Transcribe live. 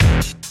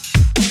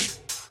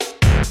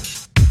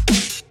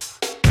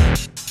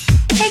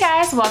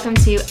guys, welcome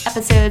to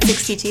episode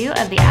 62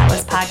 of the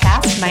Atlas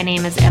Podcast. My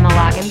name is Emma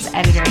Loggins,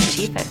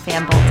 editor-in-chief at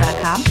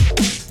fanbolt.com.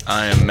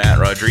 I am Matt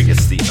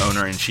Rodriguez, the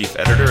owner-in-chief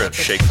editor of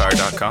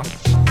shakefire.com.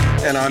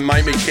 And I'm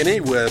Mike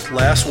McKinney with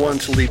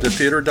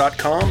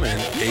LastOneToLeaveTheTheater.com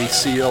and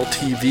ACLCW.tv.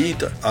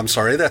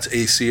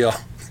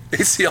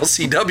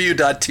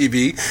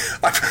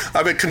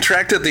 I've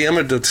contracted the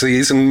Emma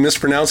disease and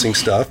mispronouncing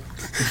stuff,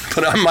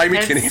 but I'm Mike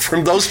McKinney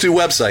from those two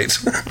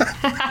websites.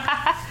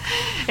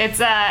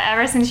 It's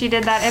ever since you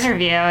did that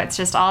interview, it's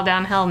just all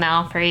downhill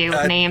now for you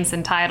with names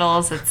and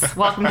titles. It's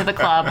welcome to the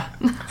club.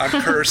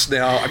 I'm cursed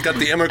now. I've got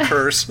the Emma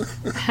curse.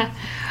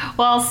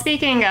 Well,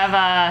 speaking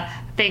of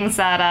things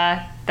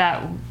that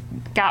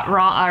got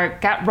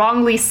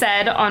wrongly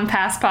said on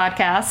past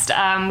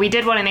podcast, we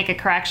did want to make a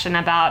correction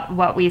about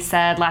what we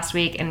said last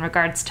week in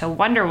regards to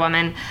Wonder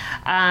Woman.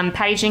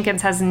 Patty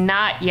Jenkins has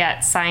not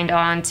yet signed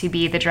on to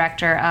be the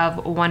director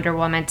of Wonder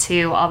Woman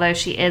 2, although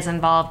she is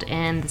involved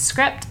in the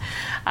script.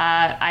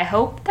 I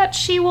hope that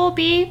she will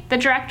be the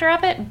director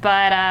of it,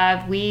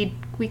 but we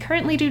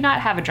currently do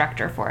not have a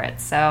director for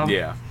it. So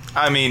yeah,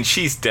 I mean,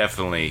 she's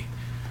definitely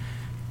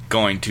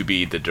going to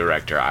be the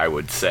director, I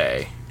would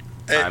say.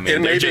 I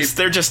mean,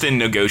 they're just in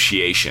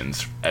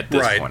negotiations at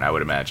this point, I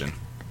would imagine.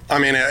 I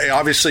mean,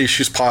 obviously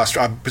she's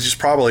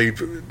probably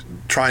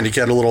trying to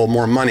get a little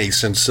more money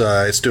since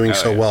it's doing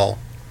well.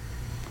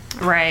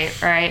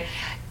 Right.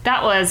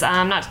 That was,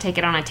 not to take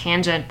it on a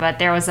tangent, but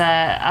there was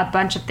a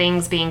bunch of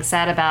things being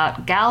said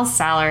about Gal's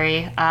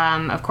salary,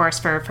 of course,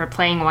 for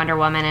playing Wonder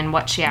Woman and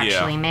what she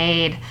actually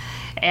made.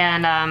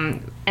 And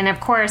of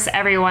course,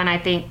 everyone, I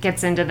think,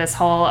 gets into this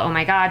whole, oh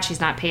my God, she's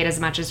not paid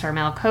as much as her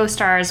male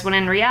co-stars, when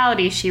in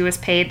reality, she was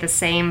paid the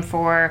same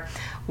for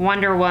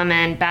Wonder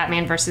Woman,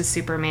 Batman vs.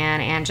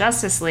 Superman, and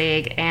Justice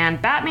League.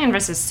 And Batman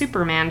vs.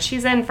 Superman,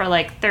 she's in for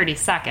like 30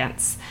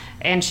 seconds,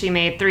 and she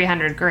made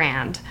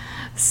 $300,000.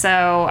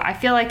 So I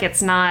feel like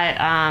it's not,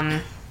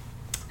 I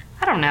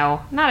don't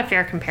know, not a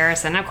fair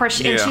comparison. Of course,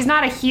 and she's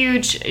not a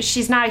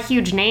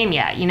huge name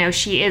yet. You know,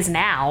 she is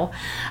now,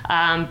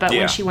 but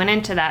when she went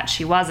into that,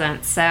 she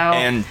wasn't. So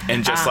and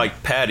just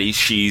like Patty,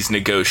 she's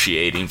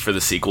negotiating for the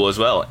sequel as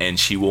well, and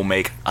she will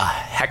make a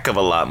heck of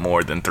a lot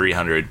more than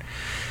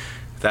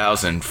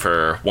 $300,000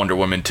 for Wonder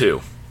Woman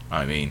 2.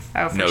 I mean,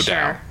 no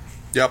doubt.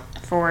 Yep,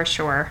 for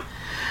sure.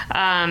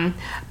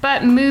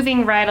 But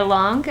moving right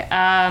along,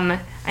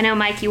 I know,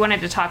 Mike, you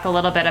wanted to talk a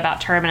little bit about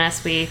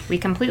Terminus. We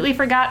completely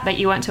forgot that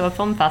you went to a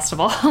film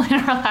festival in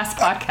our last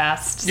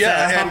podcast.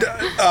 Yeah, and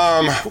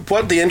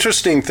what the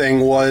interesting thing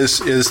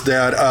is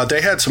that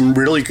they had some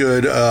really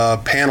good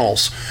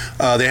panels.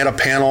 They had a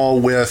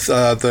panel with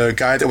the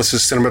guy that was the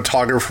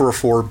cinematographer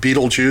for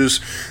Beetlejuice,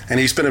 and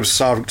he's been a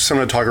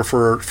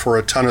cinematographer for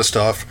a ton of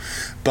stuff.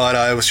 But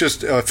it was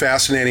just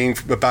fascinating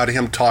about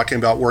him talking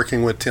about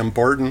working with Tim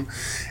Burton.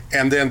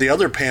 And then the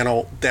other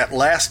panel that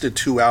lasted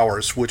 2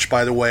 hours, which,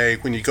 by the way,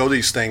 when you go to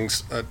these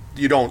things,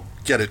 you don't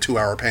get a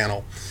 2-hour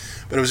panel.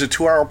 But it was a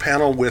 2-hour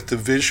panel with the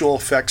visual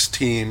effects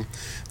team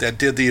that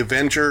did the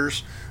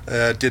Avengers,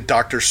 did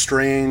Doctor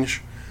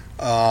Strange,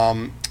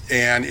 and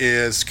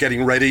is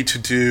getting ready to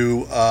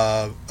do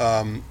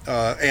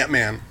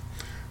Ant-Man.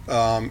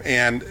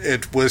 And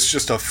it was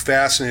just a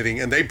fascinating,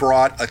 and they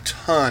brought a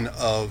ton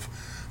of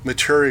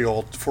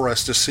material for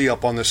us to see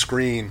up on the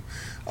screen.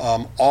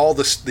 All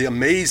the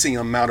amazing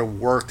amount of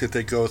work that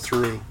they go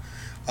through.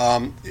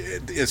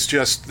 It's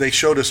just, they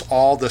showed us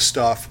all the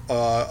stuff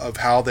of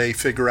how they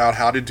figure out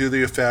how to do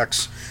the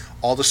effects,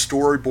 all the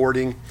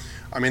storyboarding.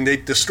 I mean, the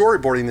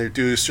storyboarding they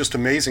do is just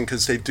amazing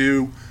because they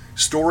do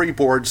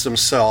storyboards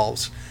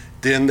themselves.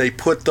 Then they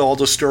put all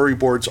the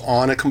storyboards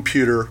on a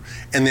computer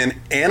and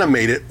then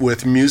animate it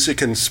with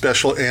music and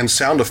special and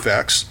sound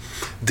effects.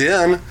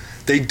 Then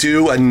they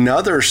do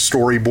another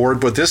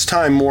storyboard, but this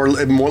time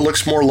it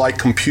looks more like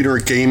computer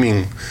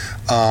gaming,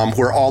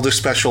 where all the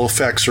special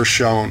effects are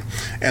shown.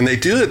 And they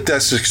do it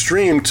that's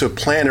extreme to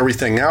plan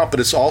everything out, but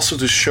it's also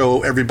to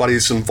show everybody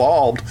that's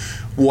involved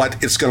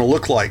what it's going to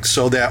look like,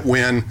 so that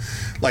when,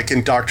 like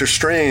in Doctor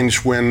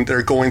Strange, when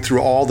they're going through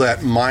all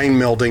that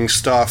mind-melding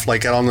stuff,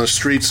 like out on the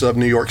streets of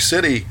New York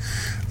City,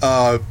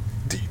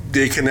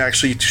 they can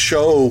actually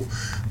show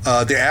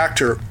the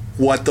actor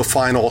what the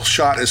final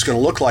shot is going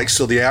to look like,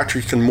 so the actor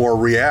can more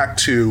react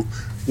to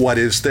what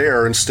is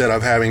there instead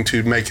of having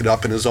to make it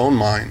up in his own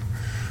mind.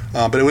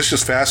 But it was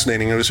just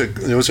fascinating. It was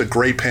a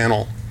great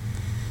panel.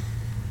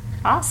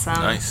 Awesome.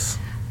 Nice.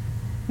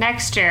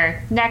 Next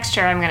year,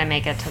 I'm going to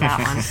make it to that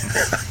one.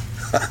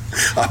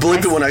 I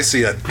believe it when I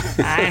see it.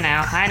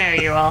 I know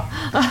you will.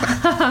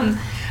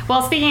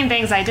 Well, speaking of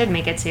things I did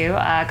make it to,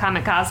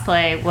 Comic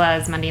Cosplay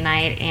was Monday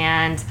night,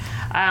 and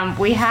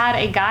we had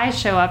a guy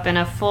show up in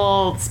a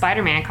full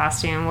Spider-Man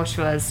costume, which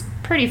was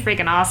pretty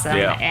freaking awesome.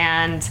 Yeah.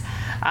 And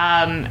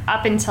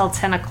up until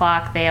 10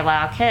 o'clock, they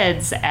allow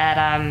kids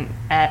at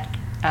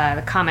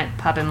the Comet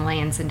Pub and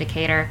Lanes in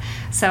Decatur.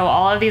 So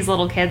all of these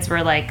little kids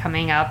were like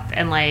coming up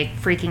and like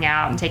freaking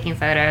out and taking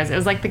photos. It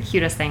was like the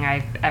cutest thing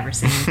I've ever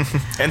seen.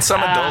 And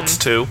some adults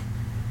too.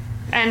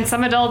 And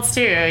some adults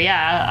too,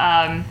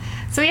 yeah.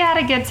 So we had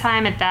a good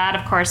time at that.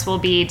 Of course, we'll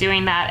be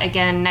doing that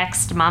again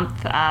next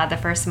month, the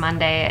first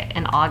Monday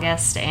in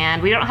August.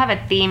 And we don't have a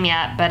theme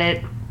yet, but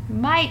it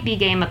might be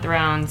Game of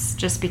Thrones,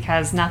 just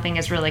because nothing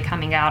is really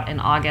coming out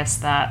in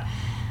August that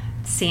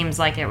seems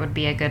like it would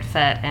be a good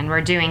fit. And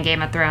we're doing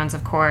Game of Thrones,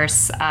 of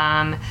course,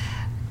 the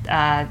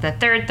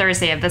third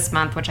Thursday of this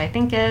month, which I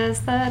think is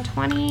the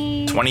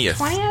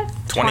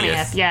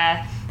 20th.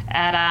 Yeah,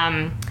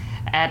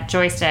 at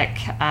Joystick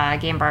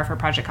Game Bar for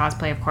Project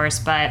Cosplay, of course.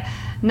 But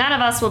none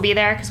of us will be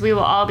there because we will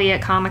all be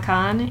at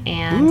Comic-Con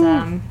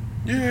and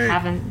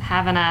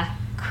having a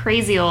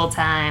crazy old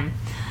time.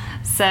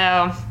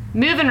 So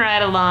moving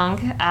right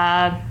along,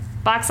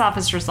 box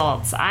office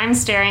results. I'm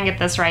staring at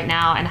this right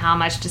now and how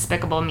much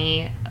Despicable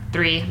Me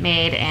 3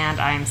 made, and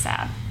I'm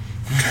sad.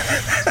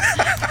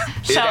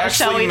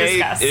 Shall we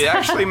discuss? It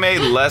actually made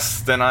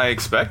less than I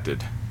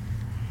expected.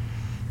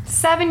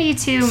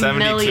 $72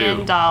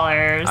 million.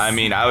 I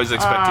mean, I was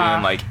expecting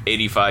in like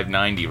 85,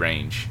 90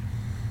 range.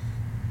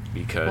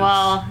 Because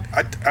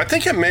I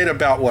think it made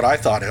about what I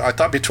thought. I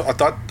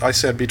thought I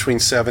said between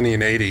 70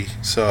 and 80.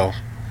 So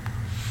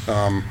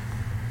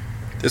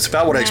it's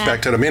about what I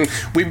expected. I mean,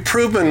 we've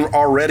proven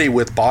already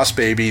with Boss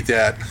Baby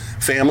that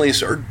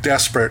families are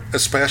desperate,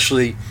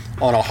 especially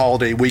on a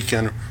holiday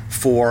weekend,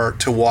 to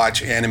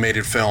watch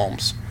animated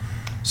films.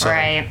 So.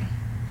 Right.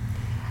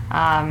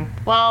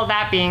 Well,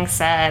 that being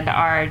said,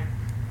 our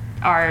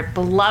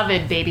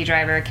beloved Baby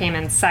Driver came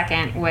in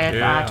second with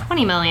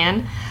 $20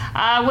 million,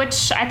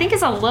 which I think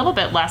is a little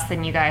bit less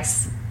than you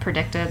guys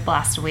predicted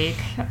last week.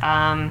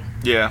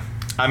 Yeah.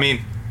 I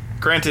mean,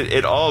 granted,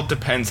 it all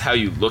depends how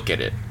you look at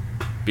it,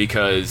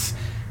 because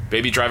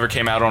Baby Driver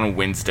came out on a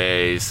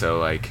Wednesday, so,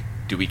 like,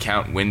 do we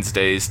count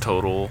Wednesdays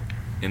total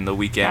in the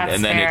weekend? That's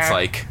and then fair. It's,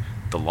 like,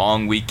 the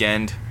long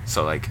weekend,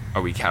 so, like,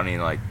 are we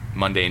counting, like,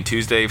 Monday and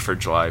Tuesday for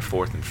July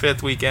 4th and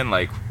 5th weekend?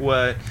 Like,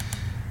 what?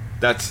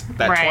 That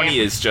right. 20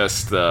 is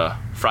just the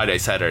Friday,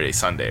 Saturday,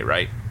 Sunday,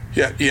 right?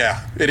 Yeah,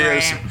 it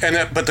is.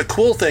 And but the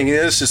cool thing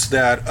is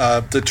that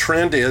the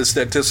trend is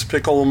that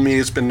Despicable Me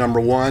has been number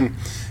 1,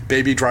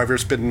 Baby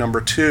Driver's been number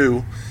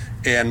 2,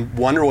 and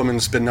Wonder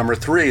Woman's been number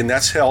 3, and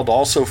that's held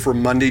also for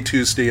Monday,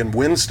 Tuesday, and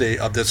Wednesday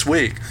of this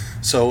week.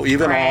 So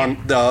even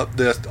on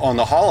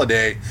the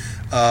holiday.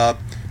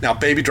 Now,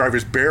 Baby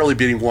Driver's barely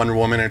beating Wonder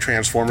Woman and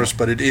Transformers,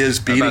 but it is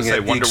beating it each day.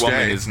 Wonder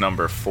Woman is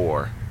number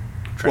 4.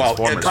 Well,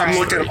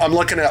 I'm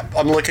looking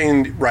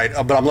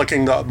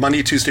the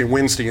Monday, Tuesday, and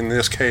Wednesday in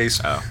this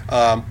case.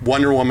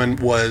 Wonder Woman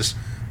was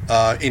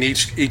in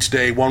each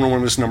day. Wonder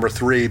Woman was number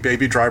 3.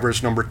 Baby Driver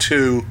is number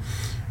 2,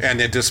 and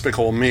then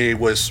Despicable Me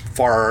was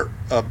far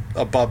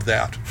above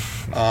that.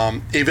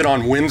 Even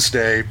on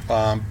Wednesday,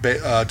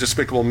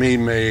 Despicable Me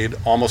made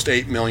almost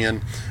 $8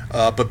 million,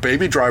 but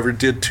Baby Driver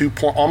did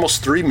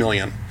almost $3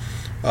 million,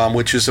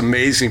 which is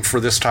amazing for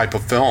this type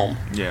of film.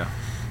 Yeah,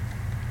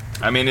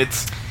 I mean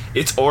it's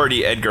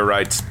already Edgar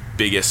Wright's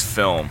biggest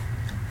film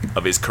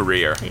of his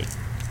career,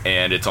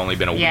 and it's only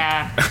been a week.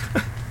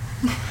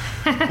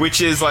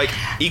 Which is like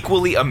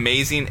equally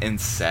amazing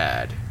and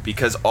sad,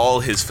 because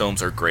all his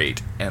films are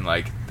great, and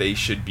like they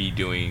should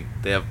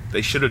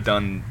have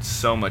done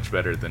so much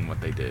better than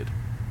what they did.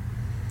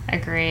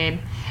 Agreed.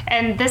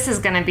 And this is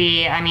going to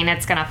be, I mean,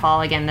 it's going to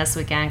fall again this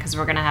weekend because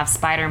we're going to have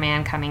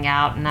Spider-Man coming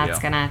out, and that's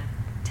going to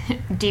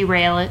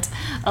derail it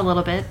a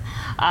little bit.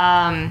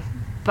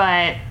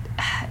 But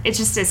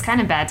it's kind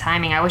of bad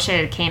timing. I wish it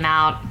had came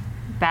out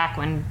back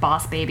when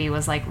Boss Baby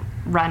was like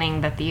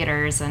running the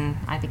theaters, and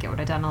I think it would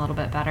have done a little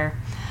bit better.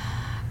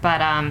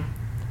 But a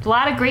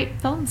lot of great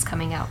films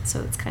coming out,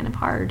 so it's kind of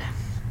hard.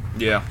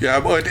 Yeah,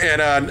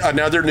 and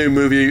another new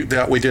movie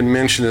that we didn't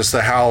mention is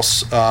The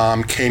House,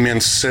 came in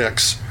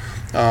 6th,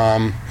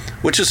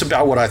 which is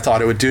about what I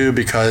thought it would do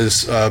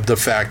because of the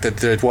fact that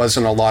there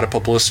wasn't a lot of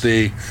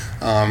publicity,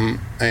 and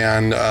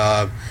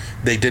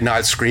they did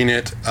not screen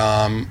it.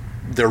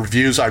 The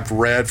reviews I've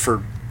read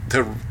for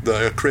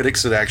the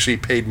critics that actually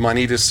paid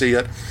money to see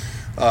it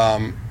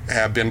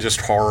have been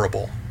just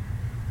horrible.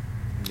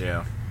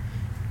 Yeah.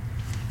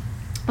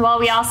 Well,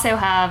 we also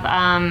have,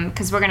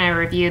 because we're going to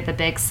review the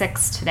Big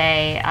 6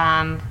 today,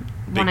 want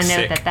to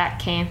note that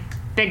came...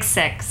 Big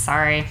 6,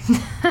 sorry.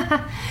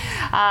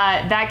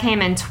 That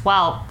came in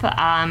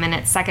 12th in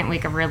its second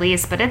week of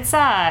release, but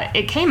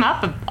it came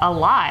up a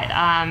lot,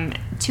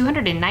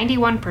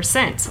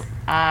 291%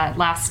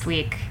 last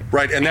week.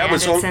 Right, and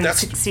it's in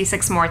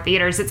 66 more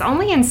theaters. It's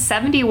only in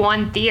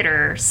 71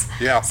 theaters.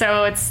 Yeah.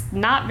 So it's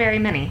not very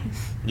many.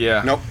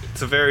 Yeah. Nope.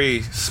 It's a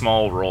very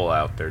small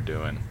rollout they're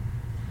doing.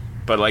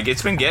 But, like,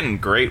 it's been getting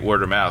great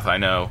word of mouth, I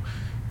know.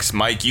 Because,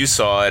 Mike, you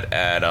saw it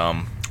at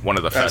one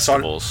of the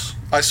festivals.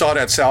 I saw it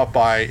at South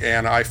by,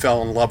 and I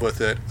fell in love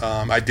with it.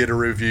 I did a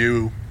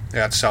review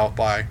at South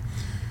by,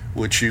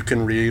 which you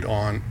can read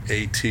on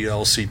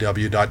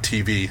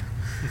atlcw.tv.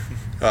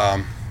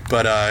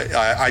 But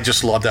I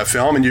just love that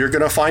film, and you're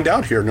going to find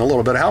out here in a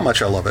little bit how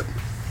much I love it.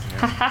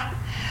 Yeah.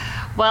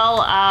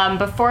 Well,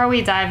 before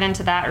we dive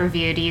into that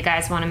review, do you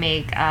guys want to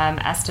make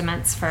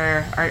estimates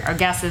for or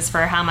guesses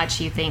for how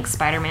much you think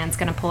Spider-Man's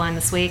going to pull in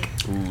this week?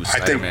 Ooh,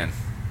 Spider-Man.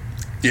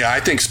 Yeah, I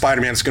think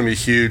Spider-Man's going to be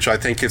huge. I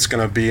think it's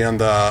going to be in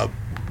the,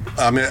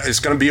 it's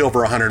going to be over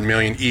 100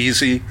 million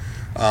easy.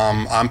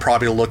 I'm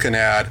probably looking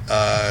at,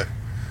 I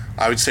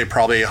would say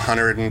probably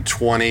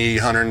 120,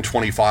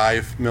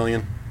 125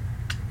 million.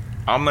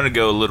 I'm going to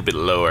go a little bit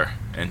lower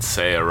and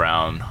say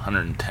around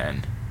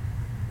 110.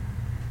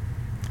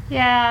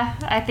 Yeah,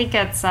 I think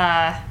it's,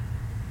 I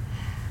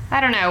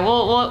don't know.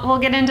 We'll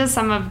get into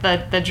some of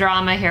the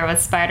drama here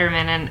with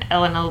Spider-Man in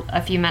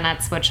a few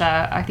minutes, which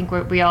I think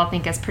we all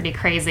think is pretty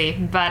crazy.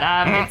 But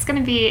it's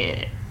going to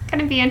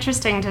be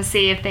interesting to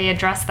see if they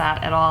address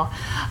that at all.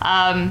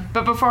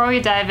 But before we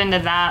dive into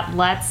that,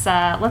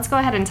 let's go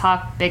ahead and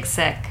talk Big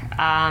Sick.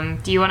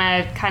 Do you want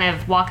to kind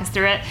of walk us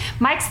through it?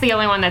 Mike's the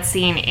only one that's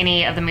seen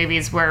any of the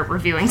movies we're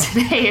reviewing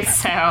today,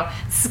 so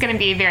this is going to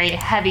be a very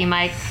heavy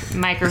Mike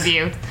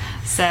review.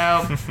 So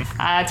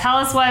tell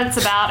us what it's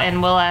about,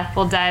 and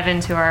we'll dive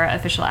into our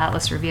official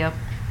Atlas review.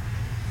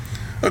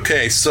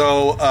 Okay,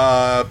 so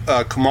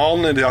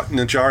Kumail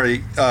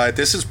Nanjiani,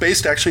 this is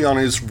based actually on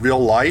his real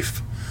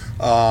life.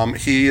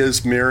 He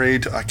is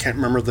married. I can't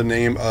remember the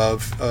name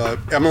of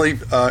Emily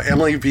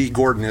V.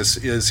 Gordon is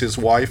his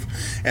wife,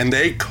 and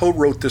they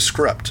co-wrote the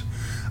script.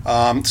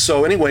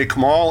 So anyway,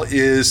 Kumail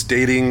is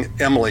dating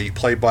Emily,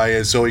 played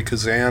by Zoe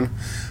Kazan,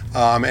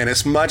 and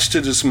it's much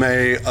to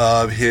dismay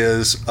of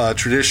his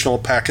traditional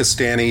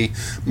Pakistani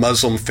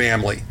Muslim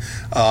family.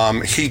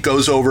 He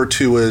goes over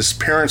to his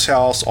parents'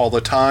 house all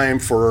the time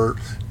for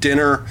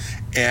dinner,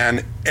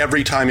 and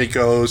every time he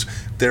goes,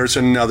 there's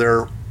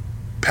another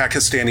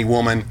Pakistani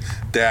woman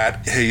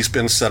that he's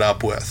been set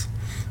up with,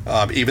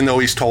 even though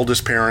he's told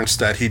his parents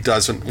that he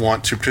doesn't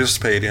want to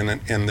participate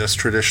in this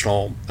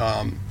traditional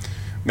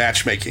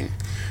matchmaking.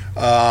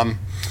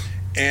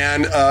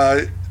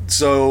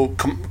 So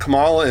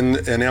Kumail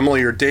and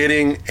Emily are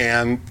dating,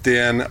 and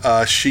then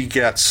she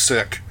gets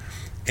sick,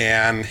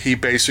 and he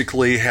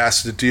basically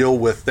has to deal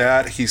with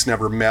that. He's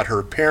never met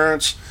her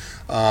parents,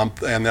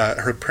 and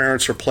her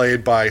parents are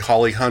played by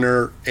Holly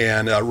Hunter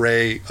and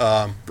Ray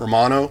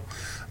Romano.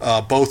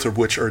 Both of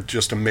which are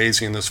just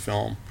amazing in this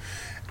film.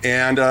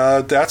 And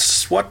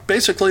that's what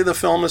basically the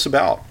film is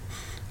about.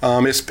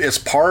 It's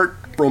part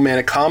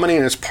romantic comedy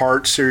and it's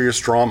part serious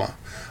drama.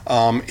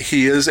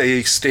 He is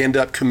a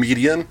stand-up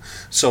comedian,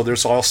 so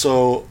there's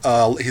also,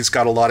 he's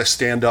got a lot of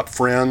stand-up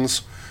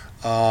friends.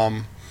 But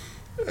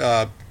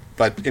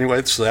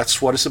anyway, so that's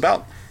what it's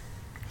about.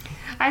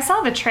 I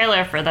saw the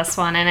trailer for this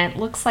one, and it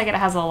looks like it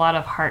has a lot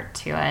of heart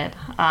to it.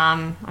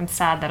 I'm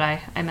sad that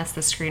I missed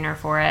the screener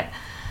for it.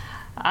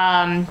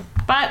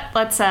 But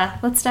let's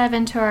dive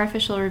into our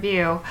official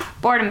review.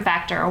 Boredom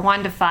factor,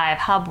 1 to 5.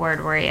 How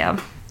bored were you?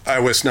 I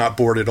was not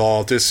bored at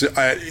all. This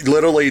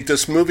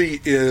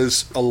movie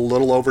is a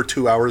little over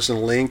 2 hours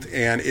in length,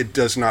 and it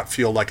does not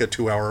feel like a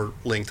 2-hour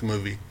length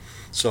movie.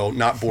 So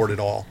not bored at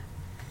all.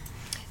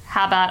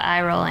 How about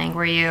eye rolling?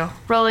 Were you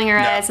rolling your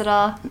eyes at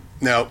all?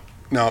 No.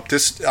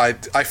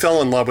 I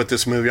fell in love with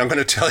this movie. I'm going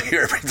to tell you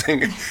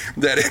everything.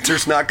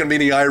 There's not going to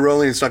be any eye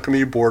rolling. It's not going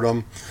to be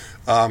boredom.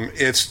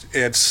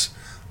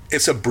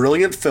 It's a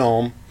brilliant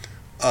film.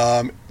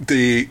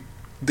 The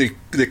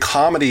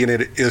comedy in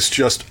it is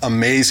just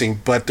amazing,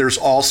 but there's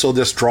also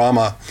this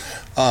drama,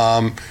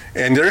 and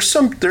there's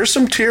some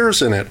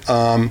tears in it.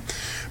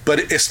 But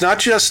it's not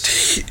just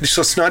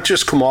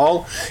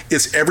Kumail.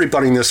 It's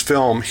everybody in this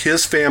film.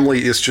 His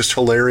family is just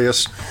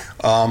hilarious.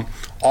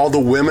 All the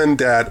women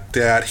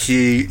that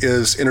he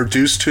is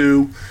introduced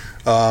to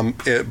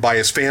by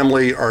his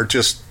family are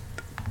just,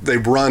 they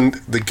run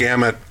the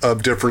gamut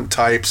of different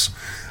types.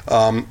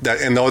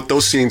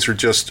 Those scenes are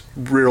just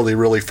really,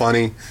 really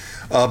funny.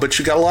 But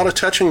you got a lot of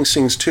touching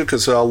scenes too,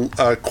 because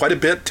quite a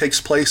bit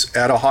takes place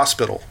at a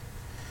hospital.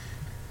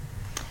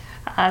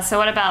 So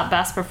what about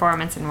best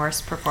performance and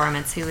worst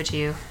performance? Who would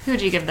you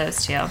give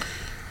those to?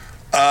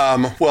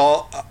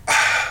 Well,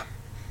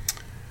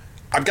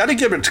 I've got to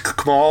give it to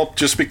Kumail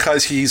just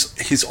because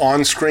he's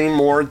on screen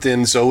more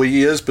than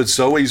Zoe is, but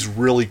Zoe's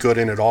really good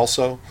in it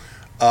also.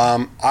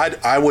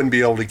 I wouldn't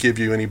be able to give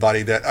you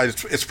anybody that.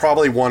 It's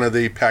probably one of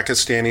the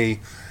Pakistani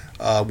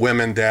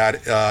women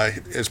that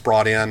is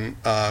brought in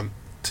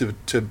to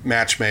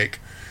matchmake.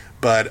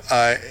 But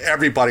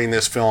everybody in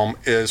this film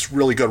is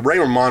really good. Ray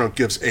Romano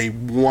gives a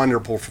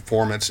wonderful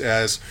performance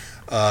as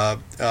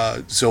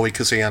Zoe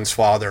Kazan's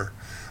father.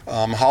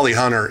 Holly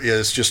Hunter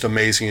is just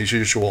amazing as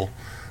usual.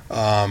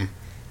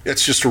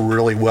 It's just a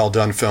really well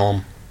done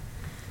film.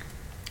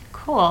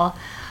 Cool.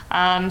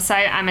 So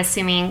I'm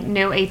assuming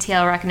no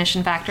ATL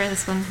recognition factor.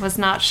 This one was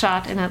not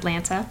shot in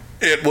Atlanta.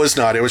 It was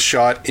not. It was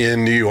shot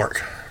in New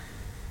York.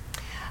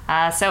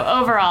 So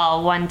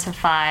overall, 1 to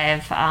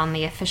 5 on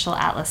the official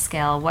Atlas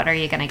scale. What are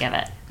you going to give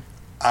it?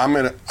 I'm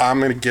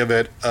gonna give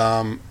it.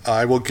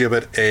 I will give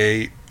it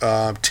a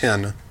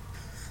 10.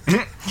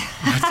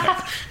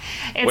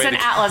 It's an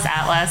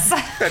Atlas.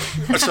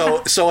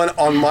 So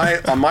on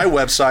my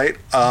website,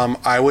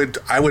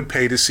 I would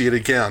pay to see it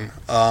again.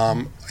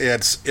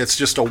 It's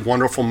just a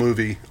wonderful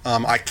movie.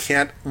 I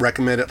can't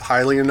recommend it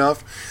highly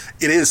enough.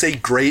 It is a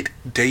great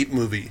date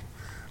movie.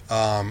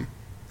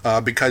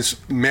 because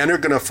men are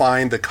going to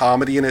find the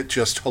comedy in it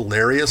just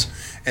hilarious,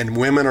 and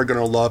women are going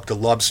to love the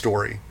love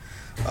story.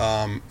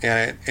 And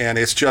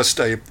it's just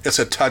it's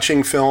a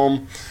touching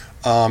film,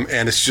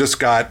 and it's just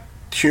got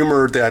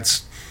humor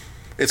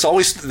it's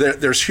always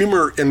there's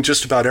humor in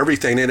just about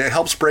everything, and it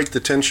helps break the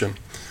tension.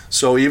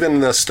 So even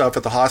the stuff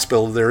at the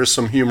hospital, there is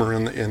some humor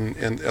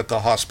in at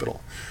the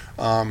hospital.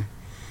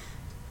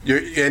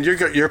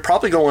 You're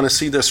probably going to want to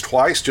see this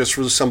twice just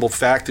for the simple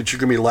fact that you're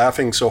going to be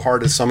laughing so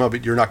hard at some of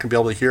it, you're not going to be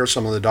able to hear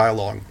some of the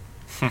dialogue.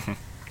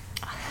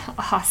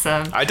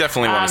 Awesome. I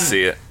definitely want to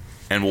see it,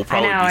 and we'll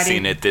probably be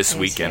seeing it this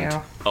weekend,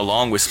 too.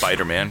 Along with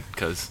Spider-Man,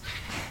 because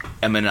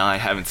Emma and I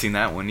haven't seen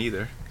that one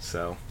either.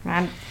 So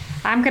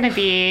I'm going to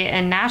be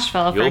in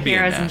Nashville for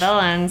Heroes and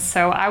Villains,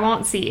 so I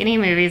won't see any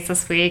movies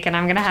this week, and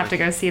I'm going to have to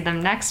go see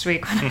them next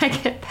week when I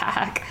get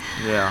back.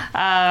 Yeah.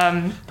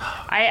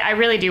 I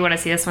really do want to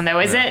see this one, though.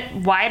 Is it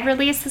wide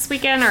release this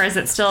weekend, or is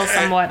it still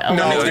somewhat a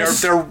No,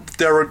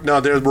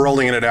 they're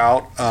rolling it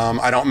out.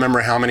 I don't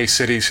remember how many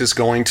cities it's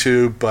going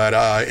to, but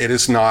it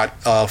is not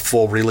a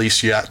full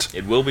release yet.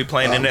 It will be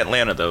playing in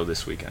Atlanta, though,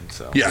 this weekend.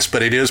 So yes,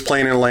 but it is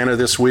playing in Atlanta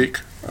this week,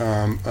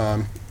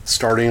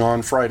 starting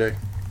on Friday.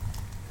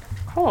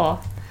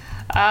 Cool.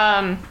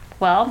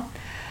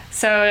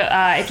 So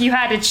if you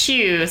had to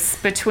choose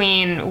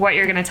between what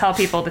you're going to tell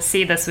people to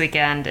see this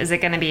weekend, is it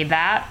going to be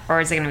that, or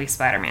is it going to be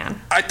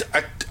Spider-Man? I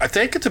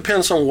think it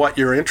depends on what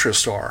your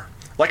interests are.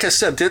 Like I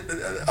said,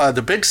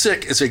 The Big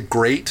Sick is a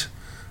great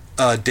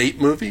date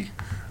movie.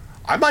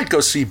 I might go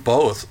see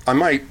both. I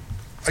might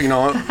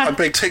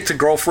take the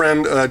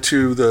girlfriend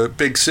to The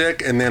Big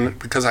Sick, and then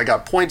because I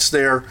got points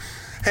there,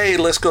 hey,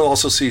 let's go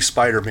also see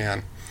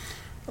Spider-Man.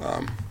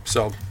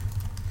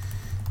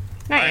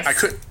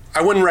 Nice.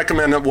 I wouldn't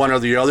recommend it one or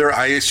the other.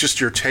 It's just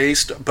your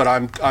taste, but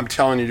I'm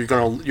telling you,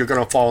 you're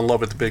gonna fall in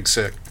love with The Big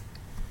Sick.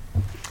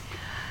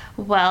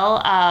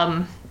 Well,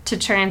 to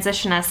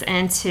transition us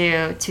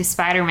into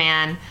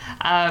Spider-Man,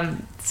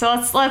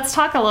 so let's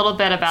talk a little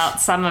bit about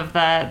some of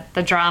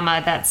the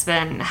drama that's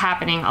been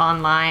happening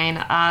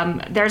online.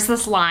 There's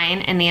this line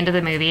in the end of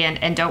the movie,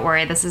 and don't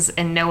worry, this is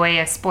in no way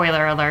a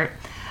spoiler alert.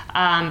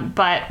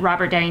 But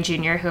Robert Downey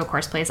Jr., who of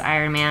course plays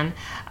Iron Man,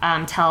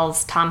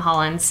 tells Tom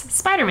Holland's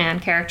Spider-Man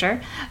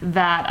character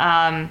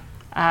that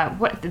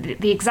what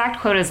the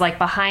exact quote is like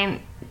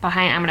behind.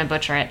 I'm going to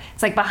butcher it.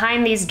 It's like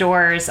behind these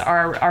doors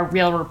are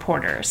real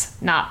reporters,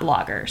 not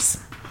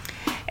bloggers.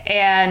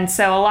 And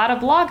so a lot of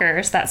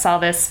bloggers that saw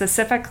this,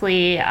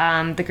 specifically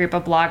the group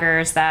of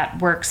bloggers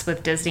that works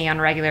with Disney on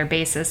a regular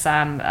basis,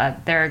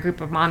 they're a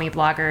group of mommy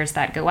bloggers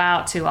that go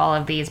out to all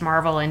of these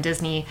Marvel and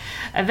Disney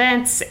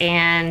events,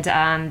 and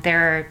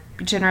they're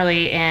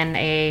generally in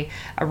a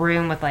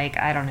room with like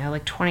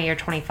 20 or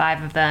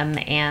 25 of them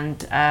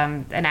and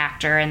an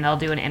actor, and they'll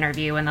do an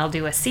interview, and they'll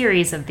do a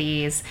series of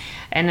these,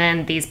 and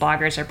then these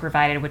bloggers are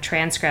provided with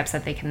transcripts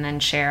that they can then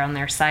share on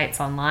their sites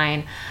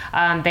online.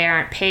 They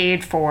aren't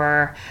paid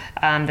for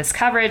this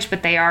coverage,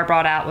 but they are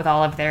brought out with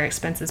all of their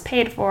expenses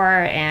paid for,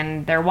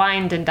 and they're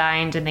wined and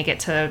dined, and they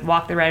get to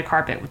walk the red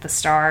carpet with the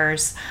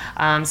stars.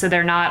 So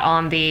they're not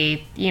on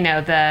the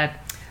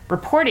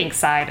reporting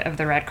side of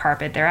the red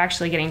carpet. They're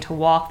actually getting to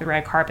walk the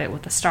red carpet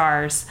with the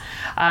stars.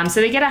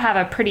 So they get to have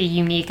a pretty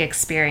unique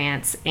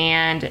experience.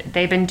 And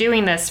they've been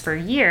doing this for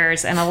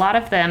years, and a lot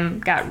of them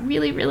got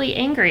really, really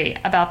angry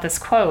about this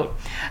quote,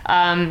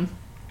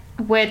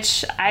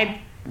 which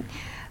I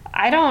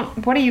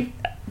don't, what do you,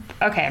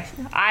 okay,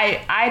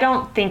 I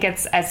don't think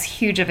it's as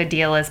huge of a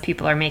deal as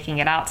people are making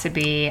it out to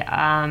be.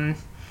 Iron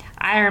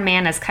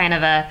Man is kind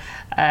of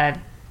a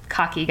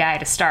cocky guy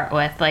to start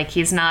with. Like,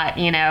 he's not,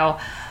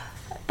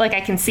 like,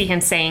 I can see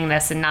him saying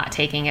this and not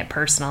taking it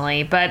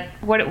personally. But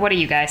what do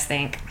you guys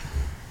think?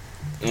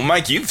 Well,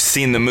 Mike, you've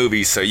seen the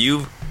movie, so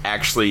you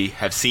actually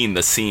have seen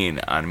the scene.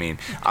 I mean,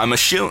 I'm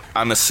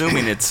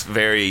assuming it's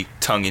very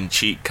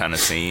tongue-in-cheek kind of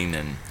scene,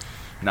 and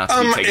not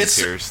to be taken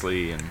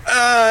seriously. And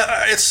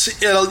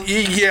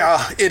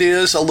it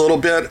is a little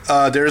bit.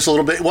 There's a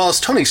little bit. Well,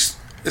 it's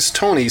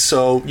Tony.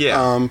 So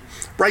yeah.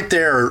 Right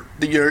there,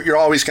 you're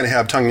always going to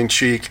have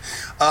tongue-in-cheek.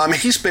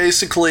 He's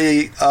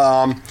basically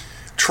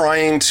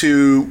trying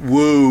to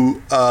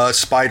woo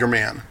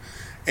Spider-Man,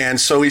 and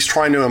so he's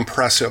trying to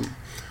impress him.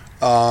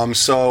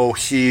 So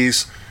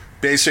he's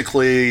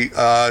basically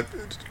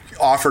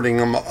offering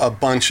him a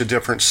bunch of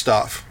different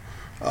stuff,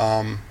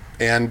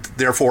 and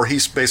therefore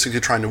he's basically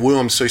trying to woo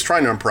him. So he's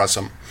trying to impress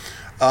him.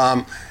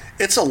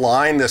 It's a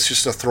line that's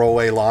just a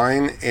throwaway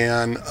line,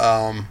 and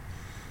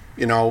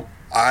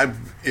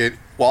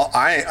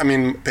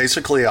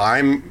basically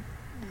I'm.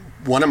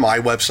 One of my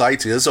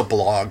websites is a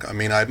blog. I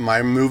mean,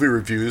 my movie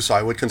reviews,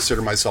 I would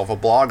consider myself a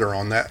blogger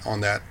on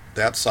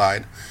that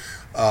side.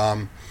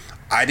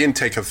 I didn't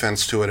take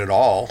offense to it at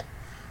all.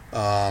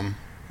 Yeah,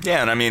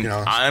 and I mean,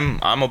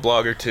 I'm a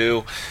blogger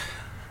too.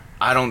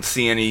 I don't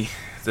see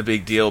the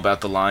big deal about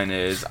the line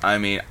is. I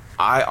mean,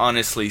 I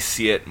honestly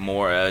see it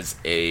more as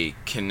a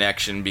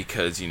connection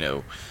because,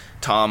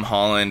 Tom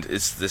Holland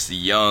is this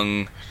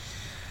young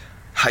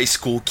high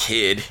school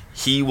kid.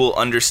 He will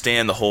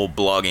understand the whole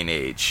blogging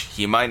age.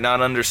 He might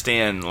not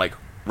understand like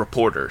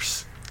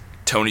reporters.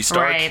 Tony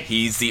Stark,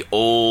 he's the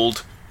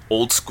old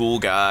school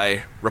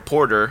guy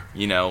reporter.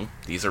 You know,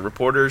 these are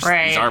reporters.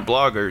 These aren't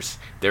bloggers.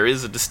 There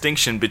is a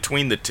distinction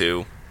between the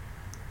two.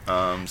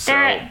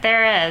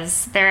 There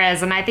is,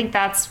 and I think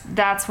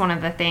that's one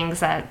of the things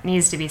that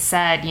needs to be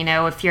said. You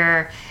know, if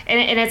you're,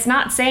 and it's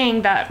not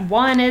saying that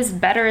one is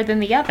better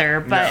than the other,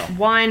 but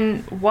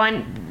one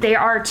they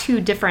are two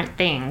different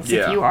things.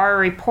 Yeah. If you are a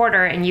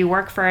reporter and you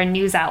work for a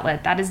news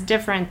outlet, that is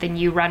different than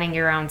you running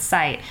your own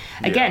site.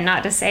 Again,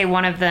 not to say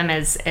one of them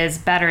is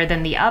better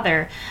than the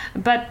other,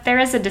 but there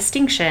is a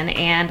distinction,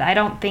 and I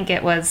don't think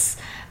it was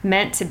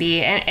meant to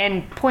be.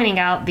 And pointing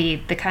out the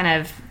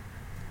kind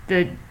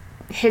of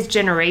his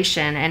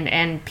generation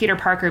and Peter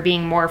Parker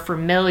being more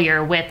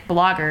familiar with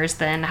bloggers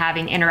than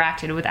having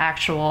interacted with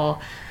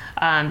actual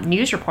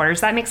news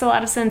reporters, that makes a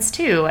lot of sense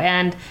too.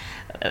 And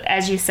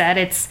as you said,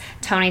 it's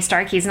Tony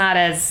Stark. He's not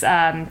as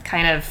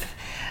kind of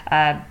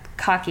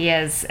cocky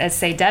as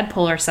say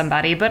Deadpool or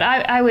somebody, but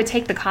I would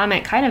take the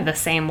comment kind of the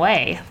same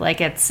way.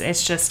 Like it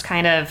is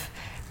kind of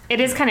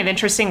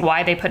interesting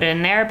why they put it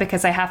in there,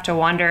 because I have to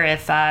wonder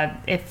if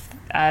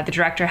the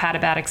director had a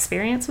bad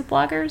experience with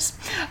bloggers,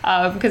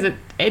 because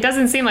it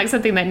doesn't seem like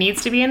something that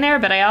needs to be in there,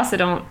 but I also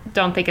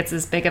don't think it's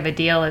as big of a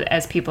deal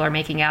as people are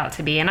making out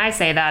to be. And I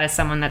say that as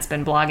someone that's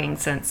been blogging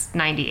since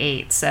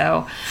 '98,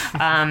 so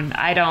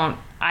I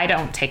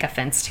don't take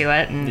offense to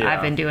it, and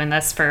I've been doing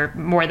this for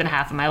more than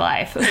half of my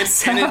life. And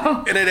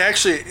it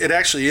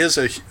actually is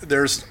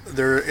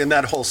there in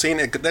that whole scene.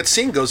 That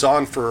scene goes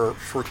on for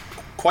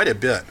quite a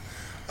bit,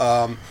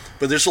 but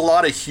there's a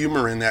lot of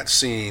humor in that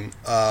scene.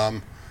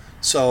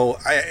 So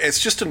it's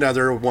just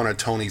another one of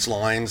Tony's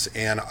lines,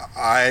 and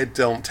I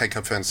don't take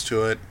offense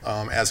to it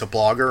as a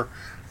blogger.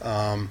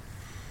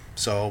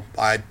 So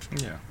I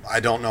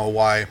don't know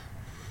why,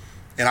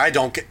 and I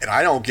don't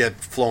get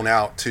flown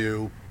out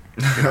to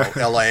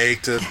L.A.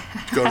 to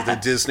go to the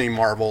Disney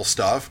Marvel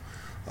stuff.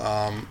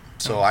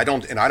 So I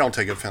don't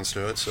take offense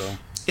to it. So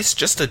it's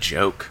just a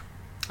joke.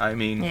 I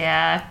mean,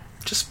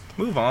 just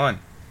move on.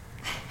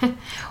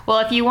 Well,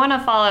 if you want to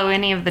follow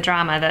any of the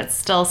drama that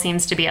still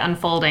seems to be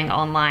unfolding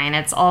online,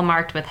 it's all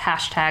marked with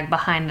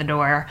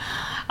 #BehindTheDoor.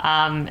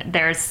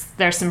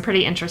 There's some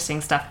pretty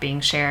interesting stuff being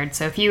shared.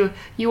 So if you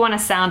want to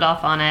sound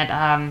off on it,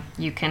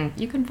 you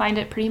can find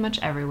it pretty much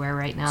everywhere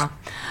right now.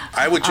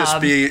 I would just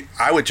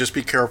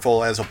be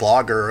careful as a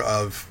blogger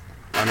of,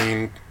 I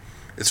mean,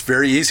 it's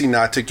very easy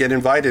not to get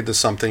invited to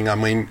something. I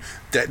mean,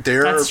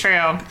 that's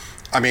true.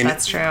 I mean,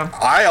 that's true.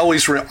 I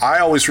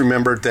always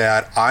remembered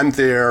that I'm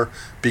there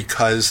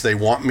because they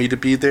want me to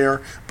be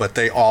there, but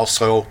they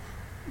also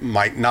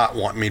might not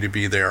want me to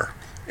be there.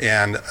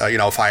 And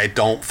if I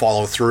don't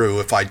follow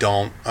through, if I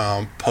don't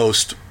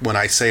post when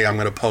I say I'm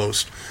going to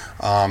post,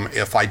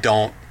 if I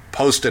don't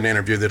post an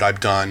interview that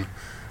I've done,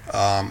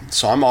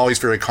 so I'm always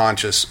very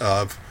conscious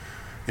of,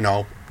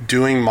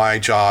 doing my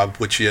job,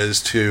 which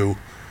is to,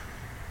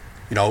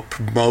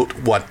 promote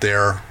what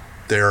they're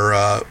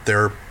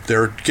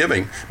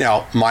giving.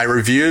 Now, my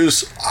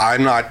reviews, I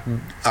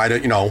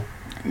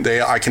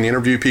can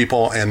interview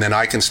people and then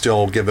I can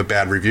still give a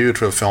bad review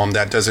to a film.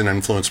 That doesn't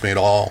influence me at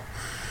all.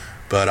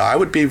 But I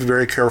would be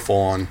very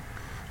careful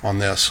on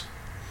this.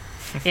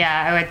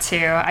 Yeah, I would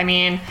too. I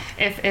mean,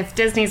 if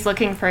Disney's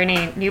looking for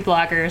any new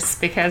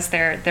bloggers because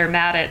they're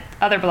mad at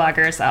other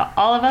bloggers,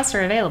 all of us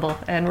are available,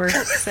 and we're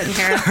sitting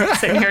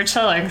here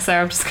chilling. So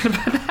I'm just gonna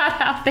put that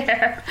out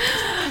there.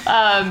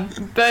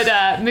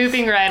 But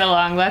moving right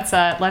along, let's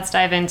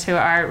dive into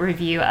our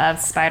review of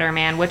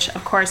Spider-Man, which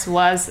of course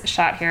was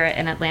shot here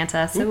in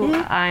Atlanta. So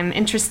I'm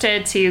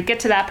interested to get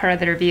to that part of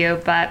the review.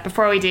 But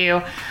before we do you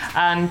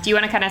want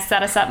to kind of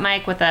set us up,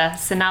 Mike, with a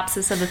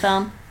synopsis of the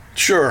film?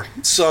 Sure.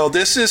 So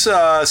this is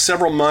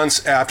several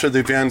months after the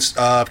events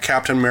of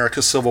Captain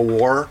America: Civil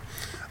War,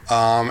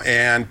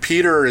 and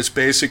Peter is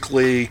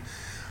basically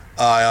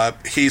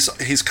he's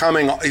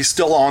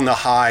still on the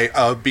high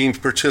of being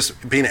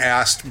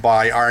asked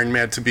by Iron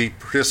Man to be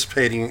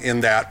participating in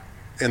that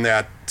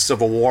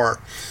Civil War,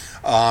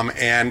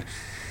 and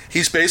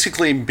he's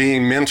basically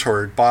being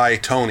mentored by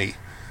Tony,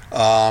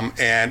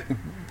 and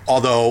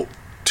although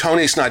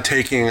Tony's not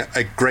taking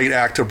a great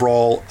active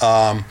role.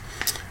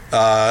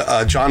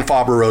 Jon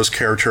Favreau's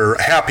character,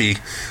 Happy,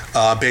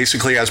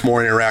 basically has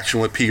more interaction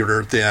with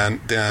Peter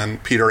than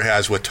Peter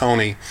has with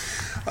Tony.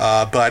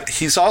 But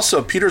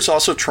Peter's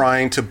also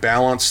trying to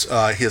balance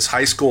his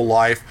high school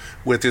life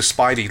with his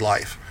Spidey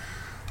life.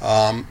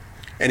 And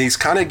he's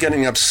kind of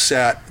getting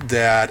upset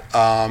that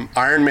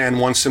Iron Man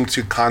wants him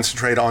to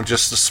concentrate on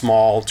just the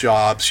small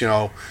jobs,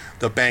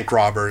 the bank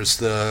robbers,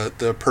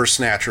 the purse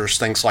snatchers,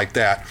 things like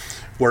that.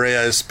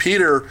 Whereas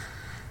Peter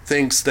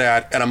thinks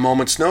that at a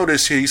moment's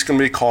notice he's going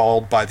to be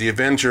called by the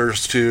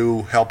Avengers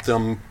to help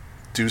them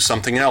do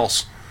something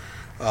else.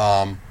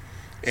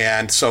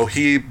 And so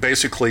he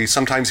basically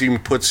sometimes even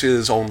puts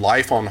his own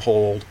life on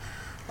hold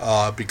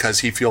because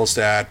he feels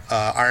that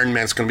Iron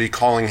Man's going to be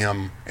calling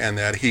him and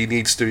that he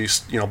needs to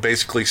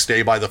basically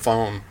stay by the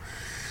phone.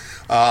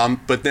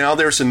 But now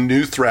there's a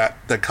new threat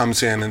that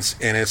comes in, and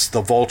it's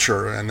the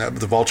Vulture, and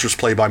the Vulture's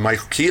played by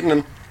Michael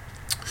Keaton.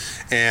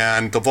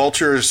 And the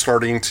Vulture is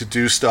starting to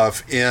do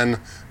stuff in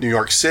New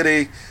York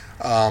City.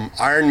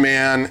 Iron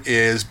Man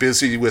is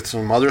busy with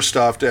some other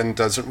stuff and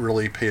doesn't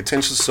really pay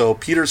attention. So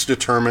Peter's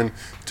determined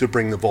to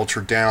bring the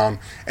Vulture down,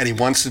 and he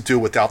wants to do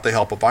it without the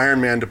help of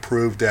Iron Man to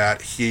prove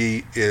that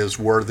he is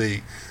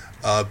worthy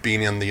of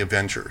being in the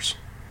Avengers.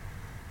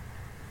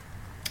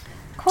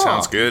 Cool.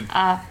 Sounds good.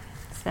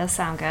 Does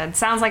sound good.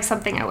 Sounds like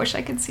something I wish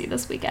I could see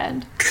this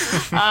weekend.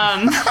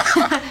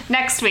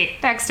 Next week.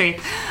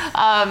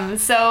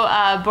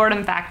 So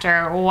boredom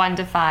factor 1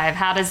 to 5.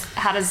 How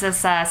does this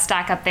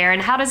stack up there,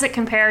 and how does it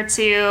compare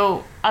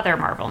to other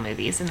Marvel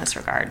movies in this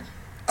regard?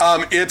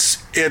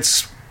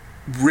 It's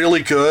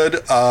really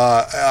good.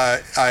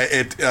 I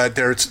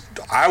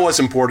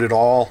wasn't bored at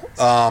all.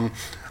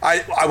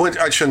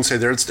 I shouldn't say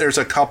there's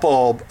a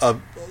couple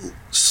of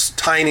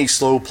tiny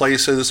slow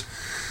places.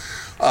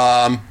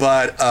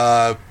 But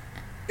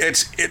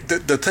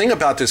the thing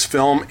about this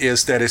film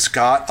is that it's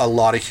got a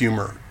lot of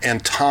humor,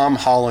 and Tom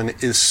Holland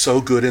is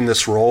so good in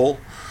this role.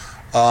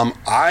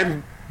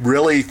 I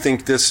really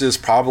think this is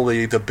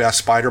probably the best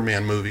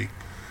Spider-Man movie.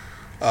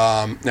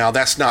 Now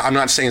I'm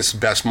not saying it's the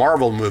best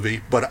Marvel movie,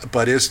 but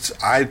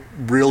I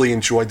really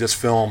enjoyed this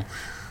film.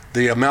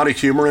 The amount of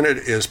humor in it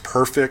is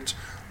perfect.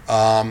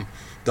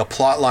 The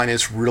plot line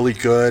is really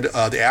good.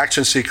 The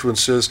action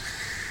sequences.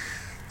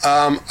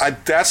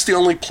 That's the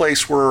only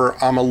place where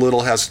I'm a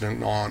little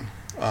hesitant on,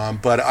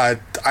 but I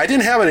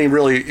didn't have any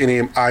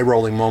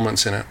eye-rolling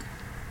moments in it.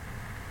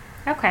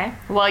 Okay,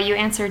 well, you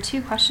answered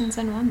 2 questions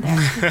in one there.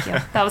 Thank you.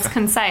 That was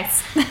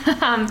concise.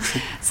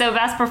 So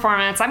best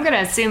performance, I'm going to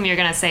assume you're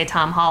going to say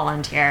Tom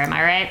Holland here. Am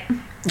I right?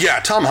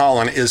 Yeah, Tom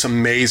Holland is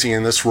amazing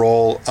in this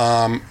role.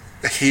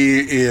 He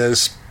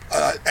is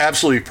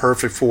absolutely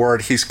perfect for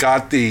it. He's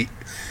got the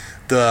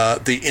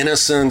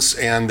innocence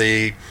and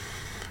the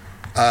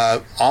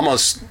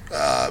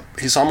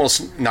he's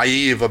almost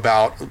naive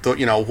about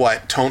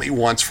what Tony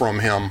wants from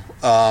him,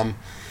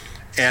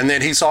 and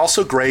then he's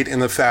also great in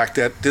the fact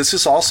that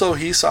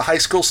he's a high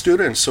school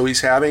student, so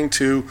he's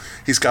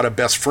got a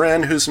best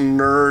friend who's a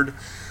nerd.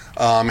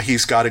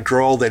 He's got a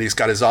girl that he's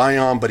got his eye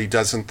on, but he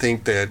doesn't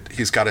think that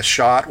he's got a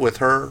shot with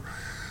her.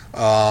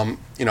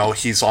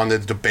 He's on the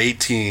debate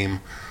team,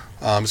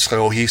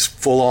 so he's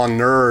full on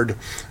nerd.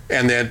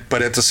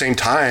 But at the same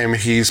time,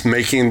 he's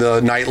making the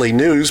nightly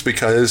news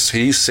because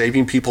he's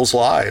saving people's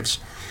lives.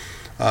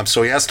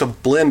 So he has to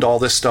blend all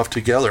this stuff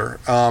together.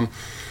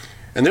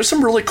 And there's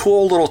some really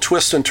cool little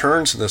twists and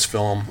turns in this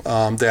film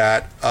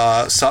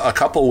a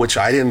couple which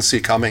I didn't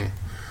see coming.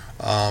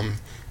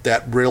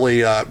 That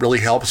really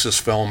helps this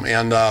film.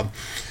 And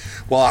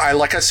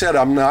like I said,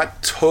 I'm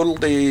not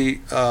totally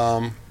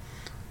I'm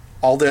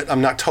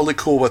not totally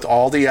cool with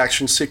all the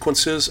action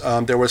sequences.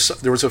 There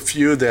was a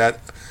few that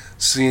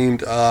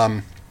seemed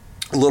a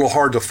little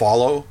hard to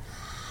follow.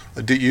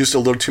 It used a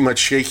little too much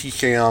shaky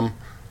cam.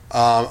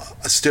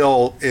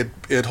 Still,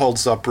 it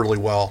holds up really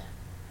well.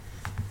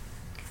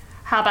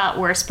 How about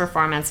worst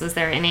performance? Was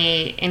there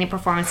any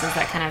performances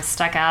that kind of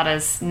stuck out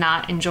as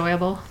not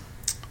enjoyable?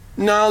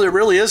 No, there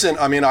really isn't.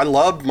 I mean, I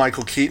loved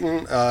Michael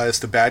Keaton as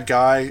the bad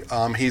guy.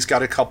 He's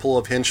got a couple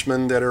of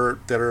henchmen that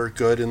are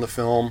good in the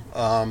film.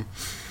 I've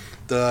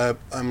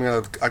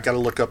got to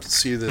look up to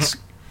see this.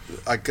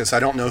 I guess I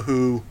don't know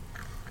who.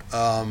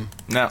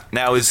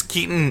 Now is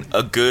Keaton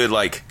a good,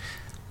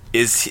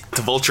 is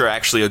the Vulture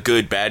actually a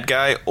good bad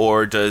guy,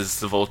 or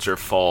does the Vulture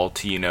fall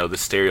to the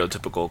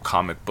stereotypical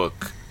comic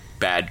book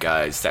bad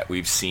guys that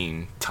we've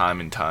seen time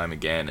and time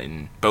again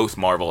in both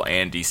Marvel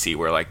and DC,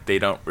 where they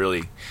don't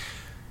really?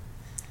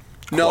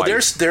 No,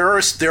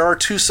 there are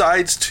 2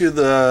 sides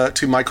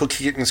to Michael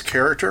Keaton's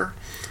character.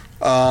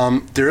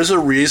 There is a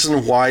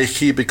reason why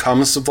he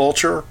becomes the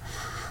Vulture.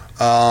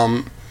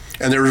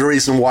 And there's a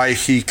reason why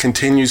he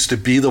continues to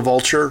be the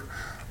Vulture.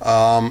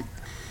 And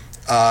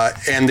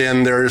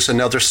then there's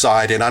another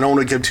side, and I don't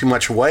want to give too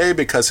much away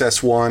because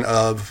that's one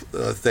of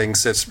the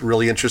things that's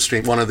really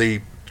interesting, one of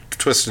the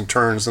twists and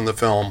turns in the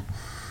film.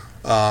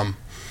 I'm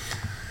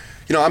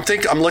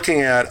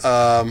looking at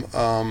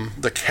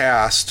the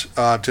cast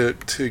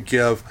to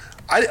give.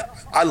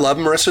 I love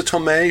Marissa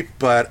Tomei,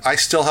 but I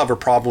still have a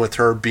problem with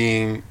her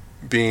being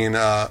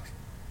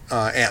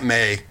Aunt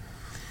May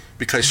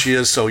because she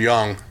is so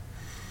young.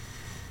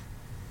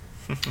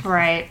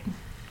 Right.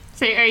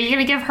 So are you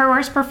going to give her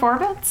worst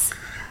performance?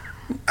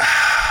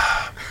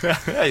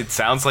 It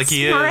sounds like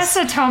he is.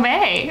 Marissa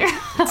Tomei.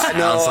 I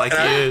know. Sounds like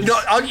he is.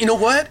 No, you know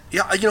what?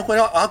 Yeah, you know what?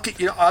 I'll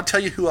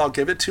tell you who I'll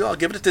give it to. I'll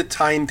give it to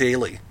Tyne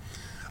Daly.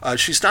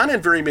 She's not in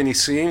very many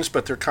scenes,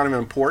 but they're kind of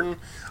important.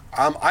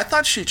 I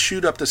thought she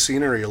chewed up the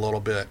scenery a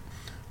little bit.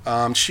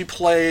 She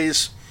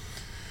plays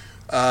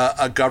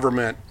a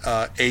government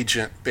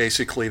agent,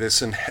 basically,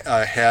 that's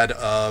head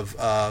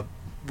of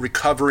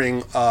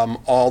recovering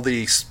all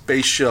the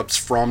spaceships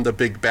from the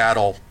big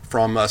battle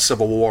from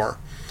Civil War.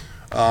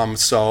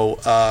 She's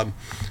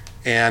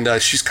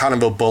kind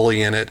of a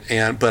bully in it,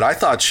 but I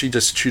thought she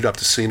just chewed up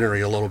the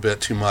scenery a little bit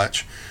too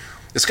much.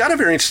 It's got a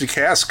very interesting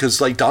cast because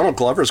Donald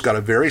Glover's got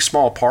a very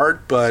small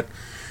part, but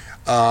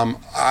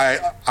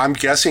I'm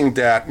guessing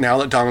that now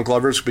that Donald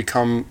Glover's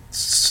become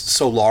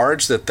so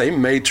large that they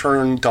may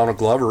turn Donald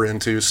Glover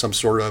into some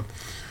sort of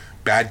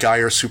bad guy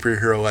or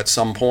superhero at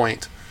some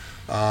point.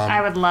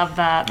 I would love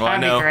that. Well,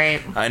 That'd be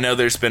great. I know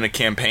there's been a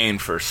campaign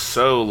for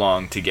so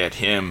long to get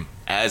him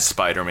as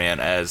Spider-Man,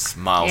 as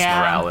Miles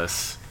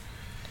Morales.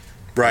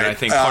 Right. And I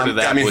think part of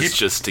that was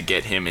just to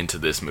get him into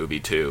this movie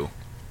too.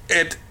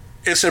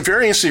 It's a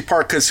very interesting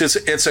part because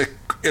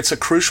it's a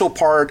crucial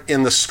part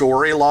in the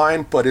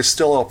storyline, but it's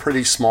still a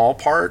pretty small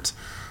part.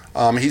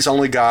 He's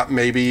only got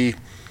maybe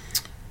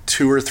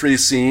 2 or 3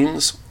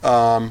 scenes,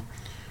 and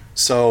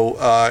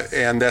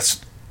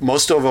that's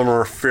most of them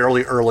are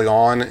fairly early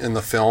on in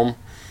the film.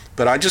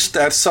 But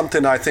that's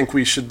something I think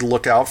we should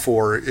look out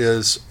for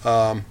is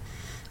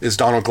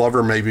Donald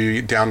Glover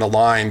maybe down the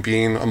line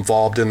being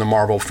involved in the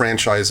Marvel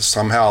franchise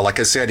somehow. Like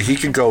I said, he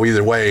could go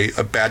either way,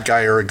 a bad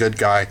guy or a good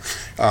guy.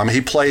 He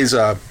plays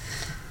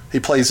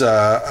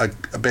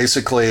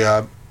basically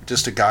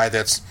just a guy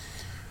that's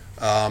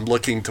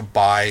looking to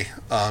buy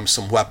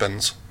some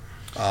weapons,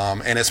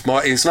 and it's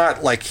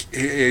not like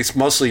it's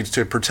mostly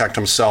to protect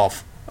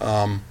himself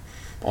on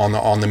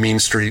the mean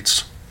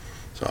streets.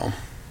 So.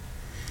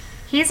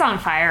 He's on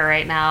fire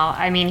right now.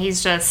 I mean,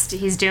 he's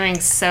doing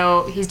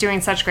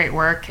such great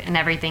work in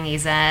everything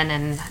he's in,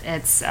 and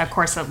it's, of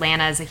course,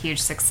 Atlanta is a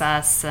huge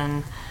success.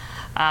 And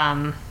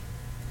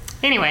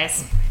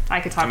anyways,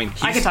 I could talk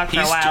for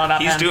a while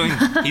about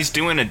him. He's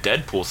doing a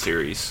Deadpool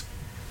series.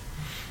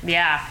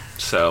 Yeah.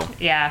 So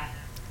yeah,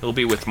 he'll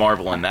be with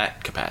Marvel in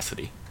that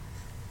capacity.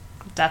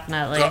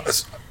 Definitely.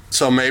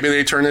 So maybe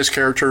they turn his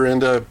character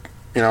into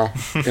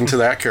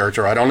that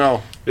character. I don't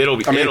know. It'll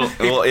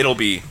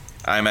be.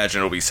 I imagine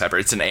it'll be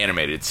separate. It's an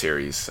animated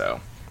series, so.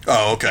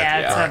 Oh, okay. Yeah,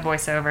 it's a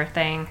voiceover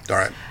thing. All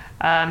right.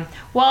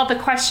 Well, the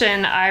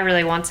question I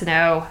really want to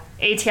know,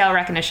 ATL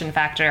recognition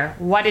factor.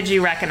 What did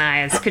you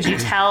recognize? Could you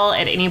tell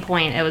at any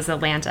point it was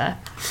Atlanta?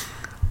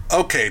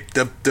 Okay,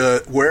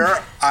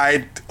 where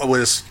I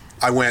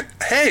went,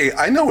 hey,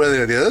 I know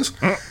where it is.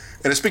 And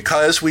it's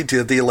because we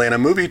did the Atlanta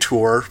movie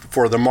tour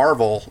for the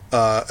Marvel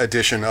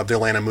edition of the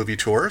Atlanta movie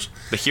tours.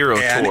 The Hero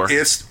Tour.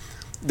 It's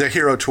the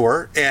Hero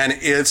Tour, and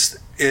it's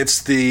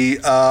the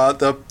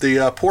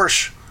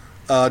Porsche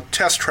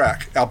test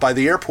track out by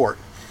the airport,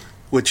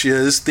 which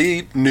is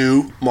the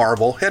new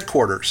Marvel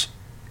headquarters.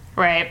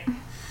 Right.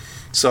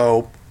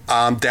 So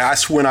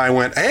that's when I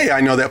went, hey,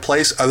 I know that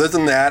place. Other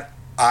than that,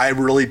 I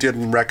really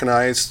didn't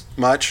recognize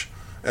much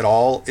at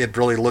all. It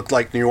really looked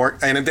like New York.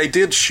 And they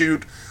did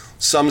shoot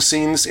some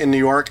scenes in New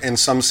York and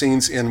some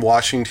scenes in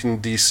Washington,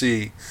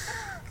 D.C.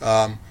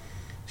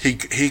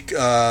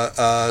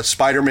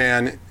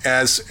 Spider-Man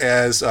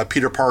as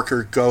Peter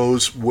Parker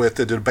goes with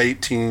the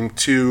debate team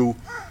to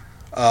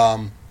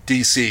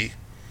DC.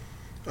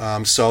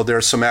 So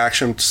there's some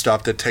action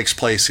stuff that takes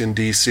place in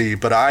DC,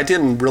 but I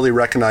didn't really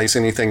recognize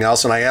anything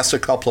else. And I asked a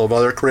couple of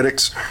other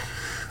critics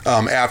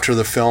after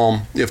the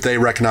film if they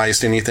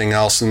recognized anything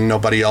else, and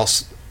nobody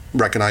else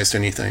recognized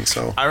anything.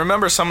 So I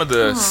remember some of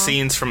the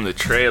scenes from the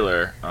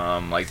trailer,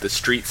 like the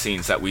street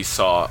scenes that we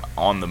saw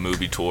on the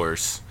movie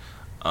tours.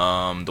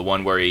 The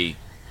one where he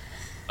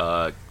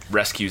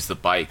rescues the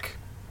bike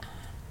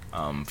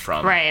from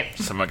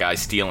some guy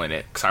stealing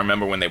it. Because I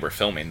remember when they were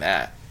filming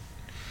that.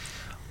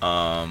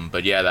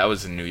 But yeah, that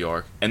was in New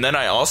York. And then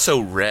I also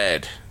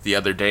read the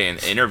other day an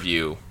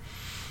interview.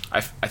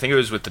 I think it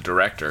was with the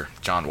director,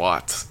 John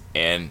Watts.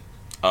 And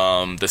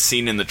the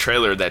scene in the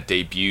trailer that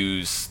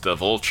debuts the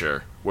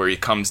Vulture, where he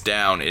comes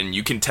down, and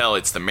you can tell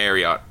it's the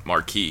Marriott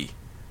marquee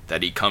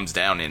that he comes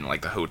down in,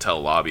 like the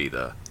hotel lobby.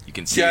 You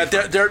can see. Yeah,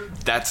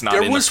 that's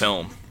not in the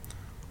film.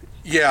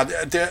 Yeah,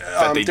 but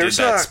they did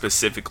that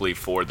specifically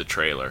for the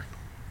trailer.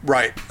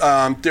 Right.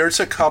 There are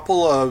a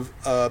couple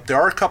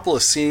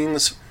of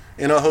scenes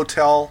in a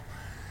hotel,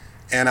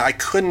 and I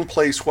couldn't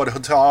place what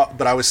hotel,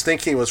 but I was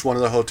thinking it was one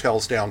of the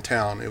hotels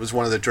downtown. It was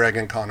one of the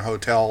Dragon Con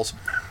hotels,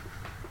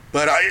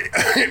 but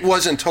it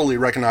wasn't totally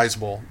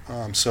recognizable.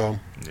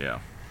 Yeah.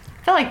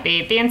 I feel like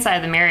the inside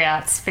of the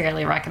Marriott's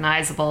fairly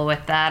recognizable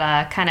with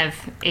that kind of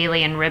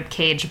alien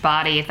ribcage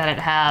body that it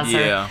has.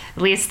 Yeah. Or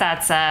at least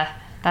that's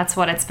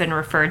what it's been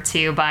referred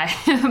to by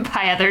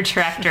by other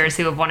directors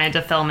who have wanted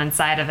to film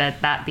inside of it,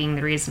 that being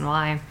the reason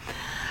why.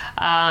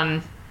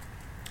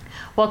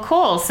 Well,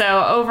 cool.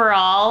 So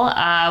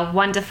overall,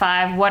 1 to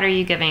 5, what are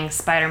you giving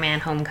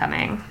Spider-Man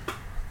Homecoming?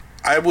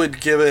 I would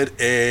give it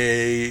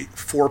a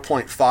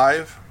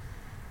 4.5.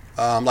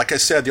 Like I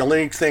said, the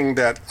only thing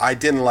that I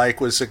didn't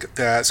like was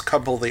that a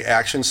couple of the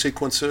action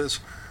sequences.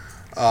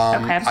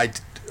 I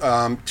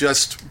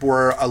just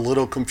were a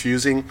little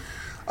confusing.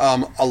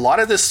 A lot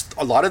of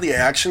the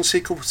action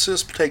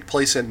sequences take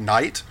place at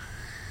night,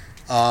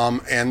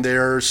 and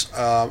there's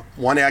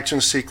one action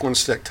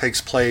sequence that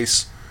takes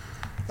place.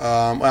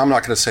 Well, I'm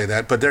not going to say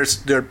that, but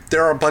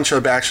there are a bunch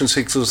of action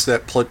sequences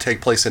that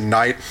take place at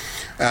night.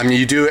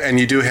 You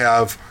do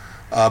have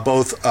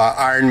both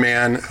Iron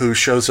Man, who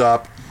shows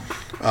up,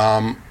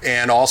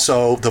 and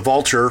also the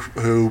Vulture,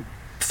 who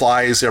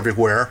flies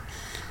everywhere.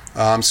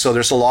 So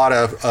there's a lot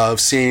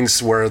of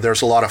scenes where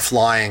there's a lot of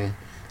flying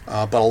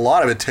but a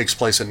lot of it takes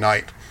place at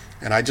night.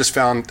 And I just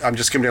found I'm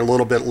just giving it a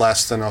little bit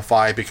less than a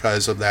 5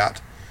 because of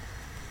that.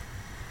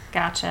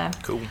 Gotcha.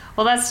 Cool.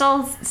 Well, that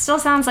still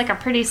sounds like a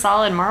pretty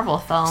solid Marvel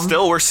film.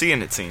 Still, we're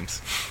seeing it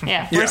seems.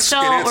 Yeah, Yes,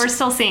 we're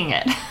still seeing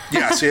it.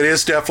 Yes, it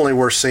is definitely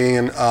worth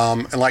seeing.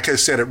 And like I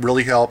said, it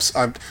really helps.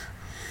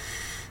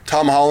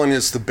 Tom Holland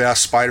is the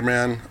best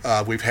Spider-Man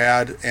we've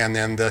had, and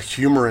then the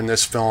humor in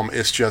this film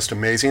is just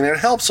amazing. And it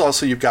helps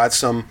also. You've got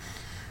some,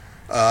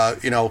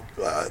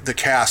 the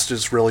cast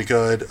is really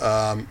good.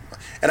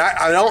 And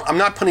I'm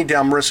not putting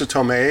down Marissa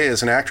Tomei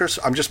as an actress.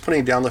 I'm just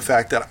putting down the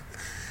fact that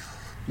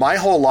my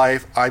whole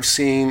life I've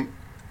seen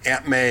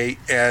Aunt May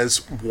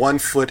as one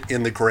foot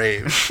in the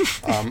grave.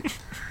 I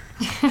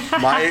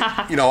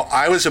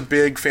was a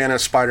big fan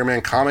of Spider-Man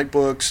comic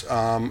books,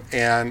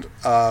 and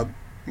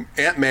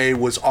Aunt May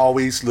was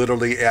always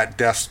literally at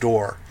death's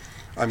door.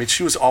 I mean,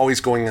 she was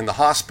always going in the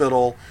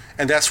hospital,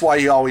 and that's why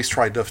he always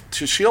tried to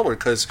shield her,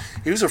 because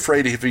he was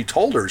afraid if he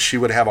told her she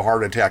would have a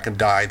heart attack and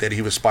die, that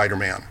he was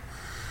Spider-Man.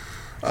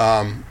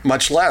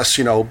 Much less,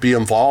 be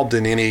involved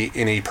in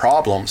any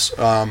problems.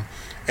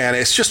 And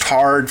it's just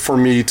hard for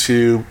me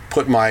to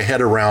put my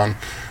head around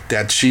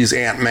that she's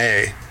Aunt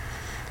May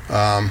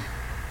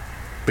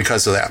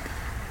because of that.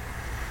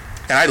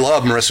 And I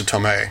love Marissa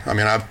Tomei. I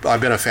mean,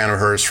 I've been a fan of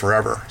hers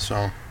forever.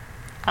 So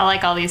I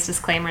like all these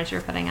disclaimers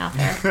you're putting out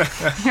there.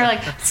 You're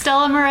like,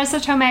 still a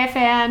Marissa Tomei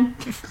fan.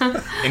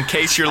 In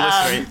case you're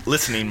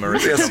listening,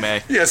 Marissa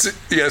Tomei. Yes,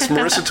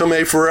 Marissa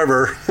Tomei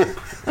forever.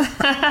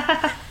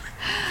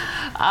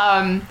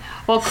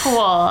 Well,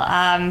 cool.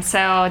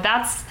 So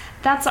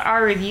that's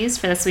our reviews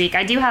for this week.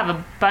 I do have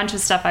a bunch of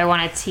stuff I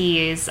want to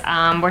tease.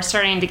 We're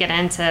starting to get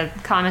into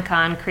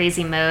Comic-Con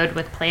crazy mode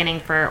with planning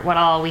for what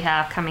all we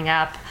have coming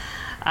up.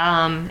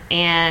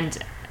 And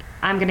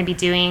I'm going to be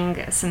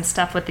doing some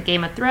stuff with the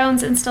Game of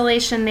Thrones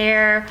installation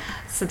there,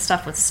 some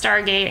stuff with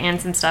Stargate, and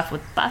some stuff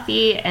with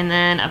Buffy, and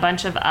then a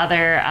bunch of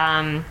other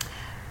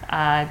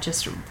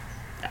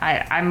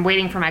I'm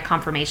waiting for my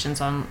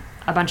confirmations on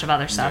a bunch of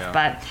other stuff,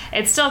 but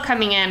it's still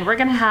coming in. We're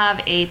going to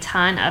have a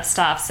ton of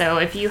stuff. So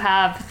if you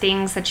have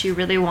things that you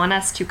really want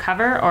us to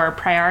cover or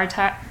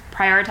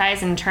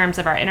prioritize in terms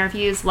of our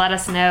interviews, let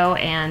us know,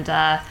 and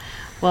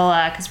we'll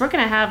because we're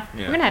going to have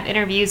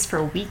interviews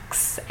for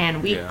weeks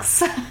and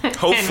weeks. Yeah.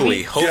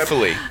 Hopefully.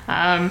 Especially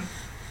I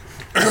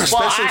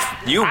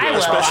will.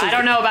 I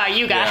don't know about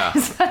you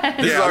guys. Yeah.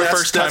 This is our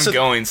first time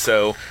going,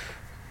 so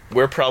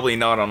we're probably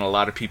not on a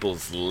lot of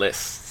people's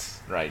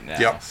lists right now.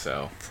 Yep.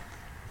 So.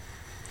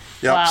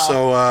 Yep.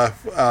 Well,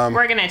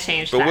 we're gonna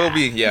change that. But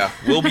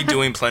we'll be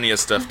doing plenty of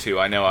stuff too.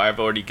 I know I've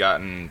already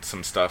gotten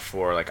some stuff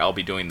for, like, I'll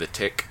be doing The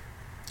Tick,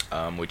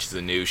 which is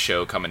a new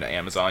show coming to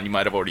Amazon. You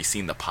might have already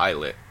seen the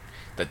pilot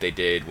that they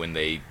did when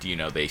they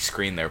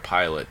screen their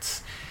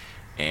pilots,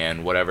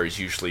 and whatever is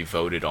usually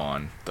voted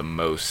on the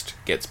most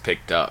gets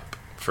picked up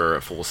for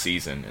a full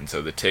season. And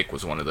so The Tick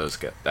was one of those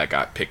that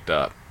got picked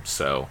up.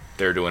 So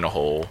they're doing a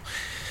whole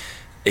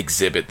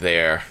exhibit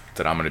there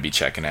that I'm going to be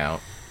checking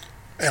out.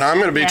 And I'm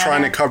going to be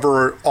trying to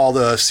cover all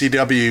the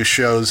CW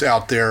shows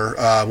out there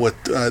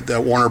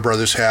that Warner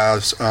Brothers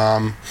has.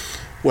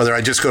 Whether I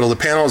just go to the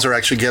panels or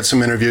actually get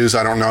some interviews,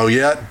 I don't know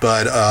yet.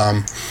 But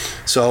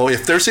so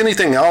if there's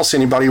anything else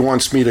anybody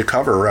wants me to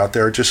cover out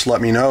there, just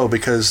let me know,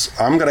 because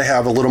I'm going to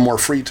have a little more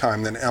free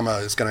time than Emma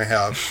is going to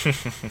have.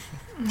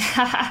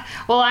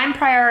 Well, I'm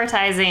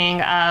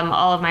prioritizing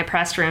all of my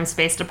press rooms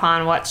based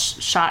upon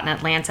what's shot in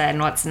Atlanta and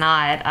what's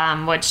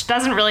not, which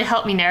doesn't really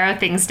help me narrow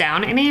things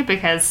down any,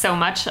 because so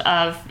much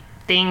of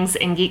things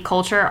in geek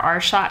culture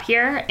are shot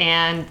here,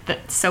 and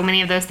so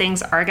many of those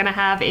things are going to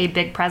have a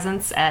big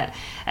presence at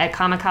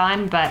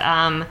Comic-Con,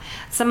 but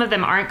some of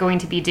them aren't going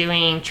to be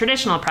doing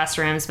traditional press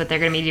rooms, but they're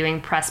going to be doing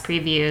press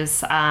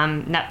previews.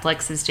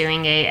 Netflix is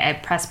doing a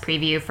press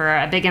preview for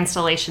a big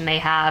installation they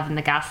have in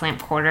the Gaslamp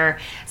Quarter.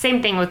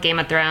 Same thing with Game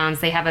of Thrones.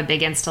 They have a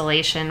big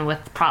installation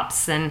with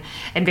props and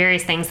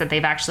various things that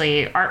they've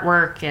actually,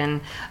 artwork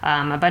and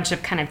a bunch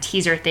of kind of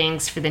teaser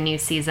things for the new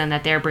season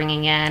that they're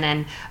bringing in,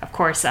 and of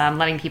course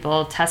letting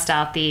people test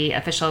out the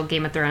official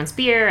Game of Thrones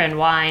beer and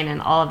wine and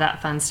all of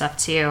that fun stuff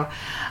too.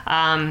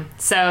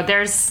 So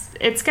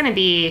it's gonna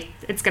be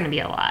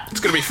a lot. It's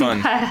gonna be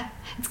fun.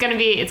 It's gonna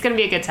be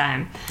a good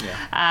time.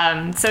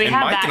 Yeah. So we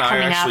have Mike that and I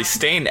coming are actually up.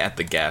 staying at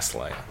the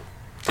Gaslight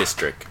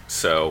District,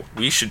 so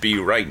we should be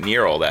right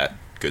near all that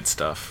good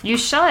stuff. You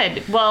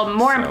should. Well,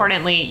 more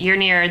importantly, you're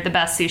near the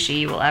best sushi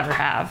you will ever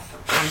have.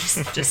 I'm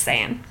just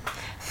saying.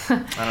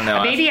 I don't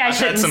know. Maybe I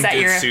shouldn't had some set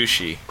good your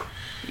sushi.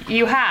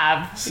 You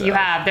have. So. You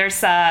have.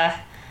 There's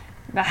I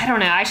don't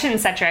know. I shouldn't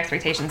set your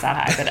expectations that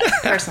high, but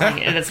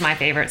personally, it is my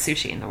favorite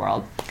sushi in the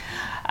world.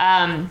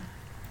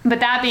 But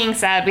that being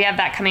said, we have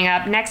that coming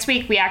up. Next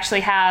week, we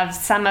actually have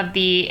some of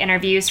the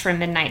interviews from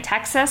Midnight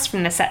Texas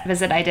from the set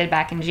visit I did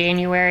back in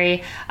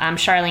January.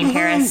 Charlene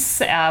Harris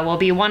will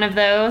be one of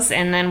those,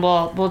 and then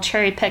we'll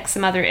cherry pick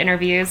some other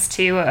interviews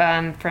too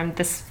from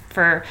this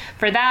for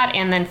that,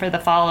 and then for the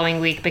following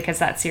week, because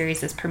that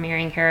series is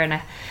premiering here in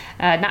a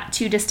not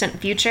too distant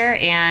future.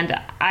 And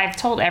I've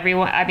told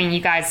everyone, I mean,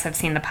 you guys have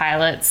seen the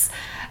pilots.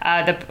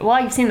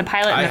 You've seen the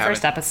pilot in the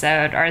first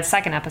episode or the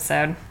second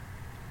episode.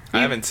 I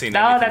haven't seen.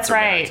 Oh, that's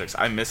right.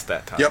 I missed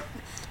that time. Yep.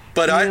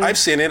 But I've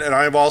seen it, and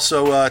I've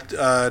also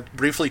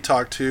briefly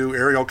talked to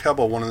Ariel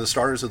Kebbel, one of the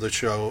stars of the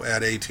show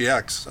at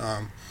ATX,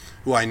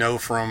 who I know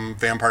from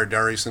Vampire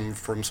Diaries and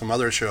from some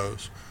other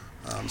shows.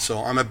 So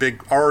I'm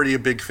already a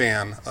big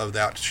fan of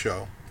that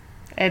show.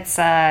 It's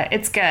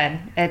good.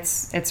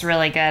 It's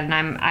really good, and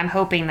I'm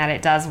hoping that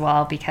it does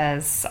well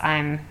because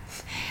I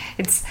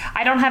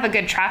don't have a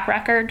good track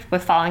record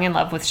with falling in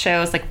love with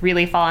shows, like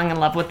really falling in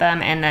love with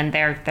them, and then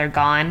they're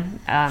gone,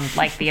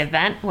 like The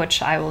Event,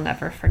 which I will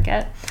never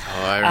forget.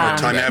 Oh, I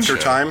remember Time After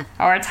Time.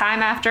 Or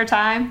Time After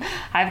Time.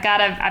 I've got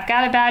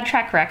a bad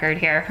track record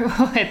here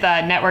with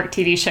network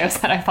TV shows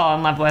that I fall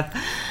in love with,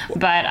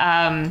 but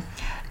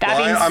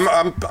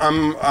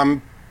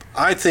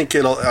I think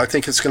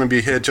it's going to be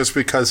a hit just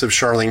because of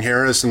Charlene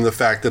Harris and the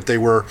fact that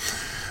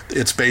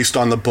it's based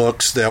on the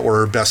books that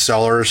were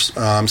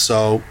bestsellers.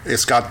 So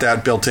it's got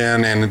that built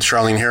in, and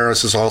Charlene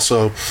Harris is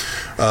also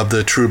of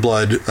the True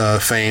Blood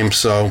fame.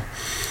 So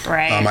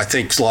right. I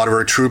think a lot of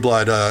her True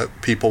Blood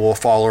people will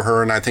follow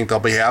her, and I think they'll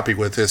be happy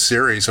with this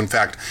series. In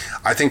fact,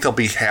 I think they'll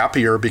be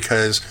happier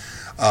because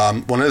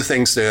one of the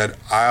things that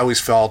I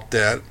always felt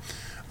that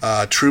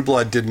True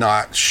Blood did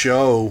not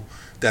show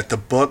that the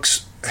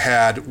books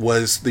had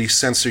was the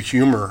sense of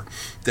humor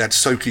that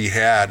Sookie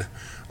had.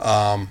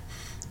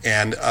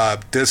 And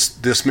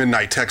this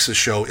Midnight Texas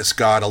show, it's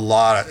got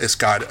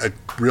a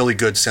really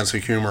good sense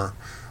of humor,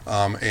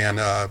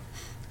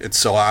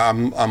 so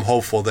I'm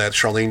hopeful that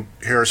Charlene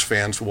Harris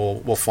fans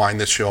will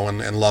find this show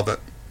and love it.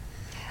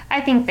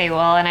 I think they will,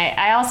 and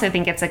I also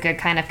think it's a good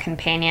kind of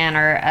companion,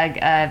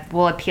 or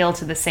will appeal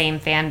to the same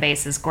fan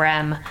base as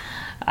Grimm.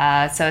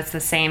 So it's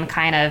the same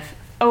kind of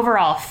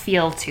overall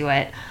feel to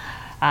it.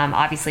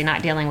 Obviously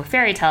not dealing with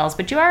fairy tales,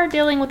 but you are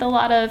dealing with a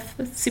lot of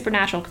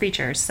supernatural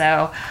creatures.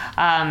 So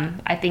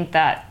I think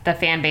that the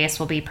fan base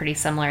will be pretty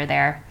similar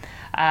there.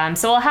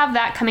 So we'll have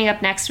that coming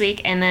up next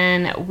week. And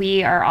then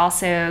we are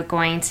also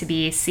going to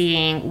be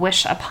seeing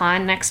Wish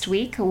Upon next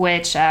week,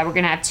 which we're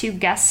going to have 2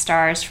 guest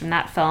stars from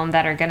that film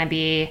that are going to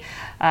be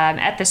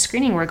at the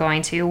screening we're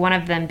going to. One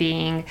of them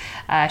being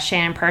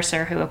Shannon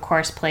Purser, who of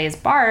course plays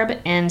Barb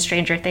in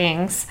Stranger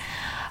Things.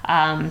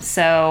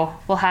 So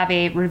we'll have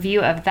a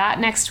review of that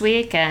next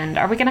week. And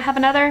are we going to have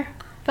another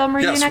film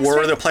review next week? Yes,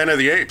 War of the Planet of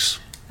the Apes.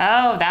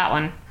 Oh, that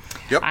one.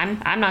 Yep.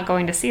 I'm not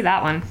going to see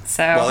that one.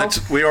 So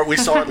we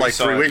saw it like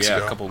 3 weeks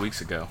ago. A couple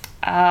weeks ago.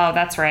 Oh,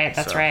 that's right.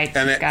 That's right.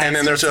 And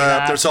then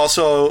there's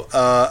also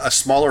a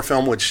smaller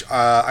film which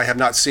I have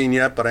not seen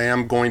yet, but I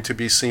am going to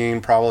be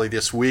seeing probably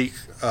this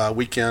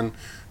weekend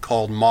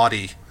called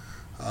Maudie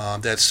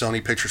that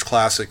Sony Pictures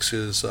Classics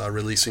is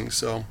releasing.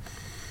 So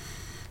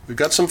we've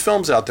got some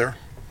films out there.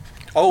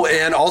 Oh,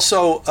 and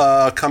also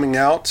coming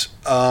out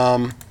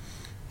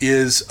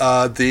is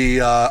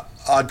the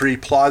Aubrey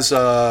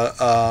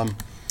Plaza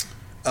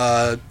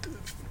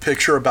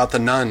picture about the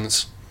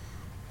nuns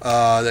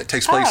that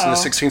takes place in the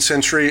 16th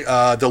century,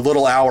 The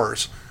Little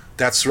Hours.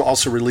 That's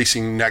also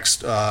releasing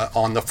next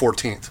on the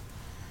 14th.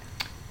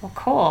 Well,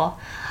 cool.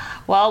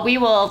 Well, we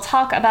will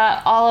talk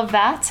about all of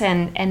that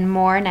and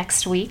more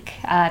next week.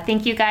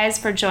 Thank you guys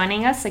for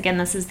joining us. Again,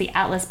 this is the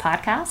Atlas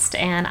Podcast,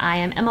 and I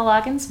am Emma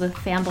Loggins with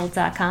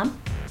Fanbold.com.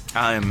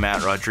 I am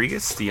Matt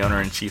Rodriguez, the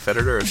owner and chief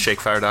editor of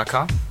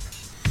Shakefire.com.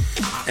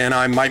 And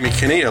I'm Mike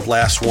McKinney of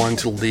Last One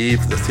to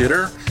Leave the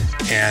Theater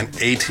and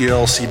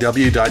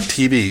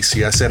ATLCW.tv.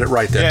 See, I said it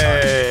right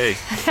that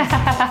time.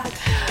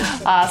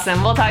 Yay!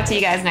 Awesome. We'll talk to you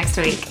guys next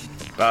week.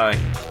 Bye.